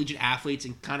been collegiate athletes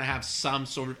and kind of have some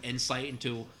sort of insight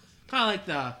into kind of like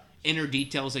the inner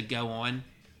details that go on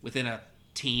within a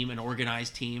team, an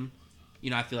organized team. You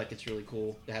know, I feel like it's really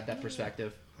cool to have that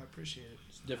perspective. I appreciate it.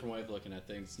 It's a different way of looking at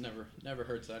things. Never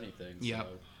hurts anything. So. Yep.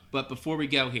 But before we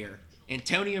go here,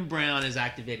 Antonio Brown is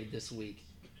activated this week.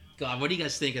 God, what do you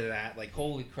guys think of that? Like,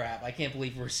 holy crap! I can't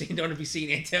believe we're going to be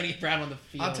seeing Antonio Brown on the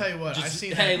field. I'll tell you what. I've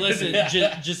seen. Hey, that.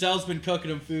 listen, Giselle's been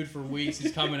cooking him food for weeks.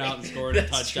 He's coming out and scoring a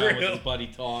That's touchdown true. with his buddy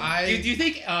Tom. Do you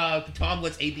think Tom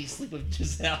lets AB sleep with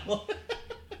Giselle?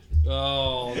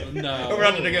 Oh no, We're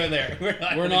not going to go there.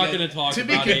 We're not going to talk To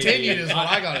be about it. continued is what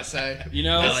I gotta say. You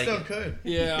know, It like still it. could.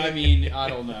 yeah, I mean, I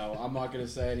don't know. I'm not going to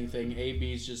say anything.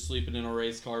 AB's just sleeping in a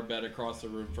race car bed across the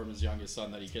room from his youngest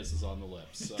son that he kisses on the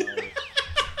lips. So.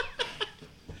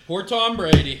 Poor Tom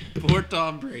Brady. Poor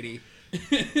Tom Brady.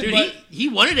 Dude, But- he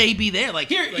wanted AB there. Like,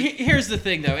 Here's the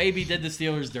thing, though. AB did the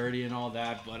Steelers dirty and all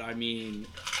that, but I mean,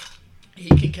 He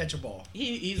can catch a ball.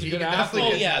 he's a He good can athlete.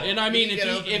 definitely catch Yeah, the ball. and I mean, He can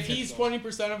get open if and catch he's the ball.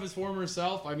 20% of his former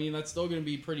self, I mean, that's still going to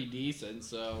be pretty decent.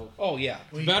 So, Oh, yeah.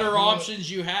 Well, better you- options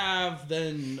you have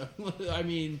than, I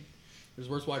mean, There's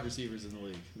worse wide receivers in the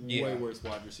league. Yeah. Way worse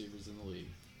wide receivers in the league.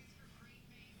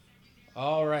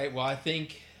 All right. Well, I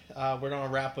think we're going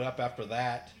to wrap it up after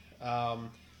that.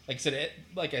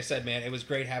 Like I said, man, it was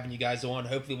great having you guys on.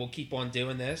 Hopefully we'll keep on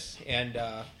doing this. And,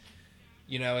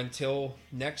 until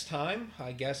next time,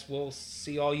 I guess we'll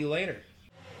see all you later.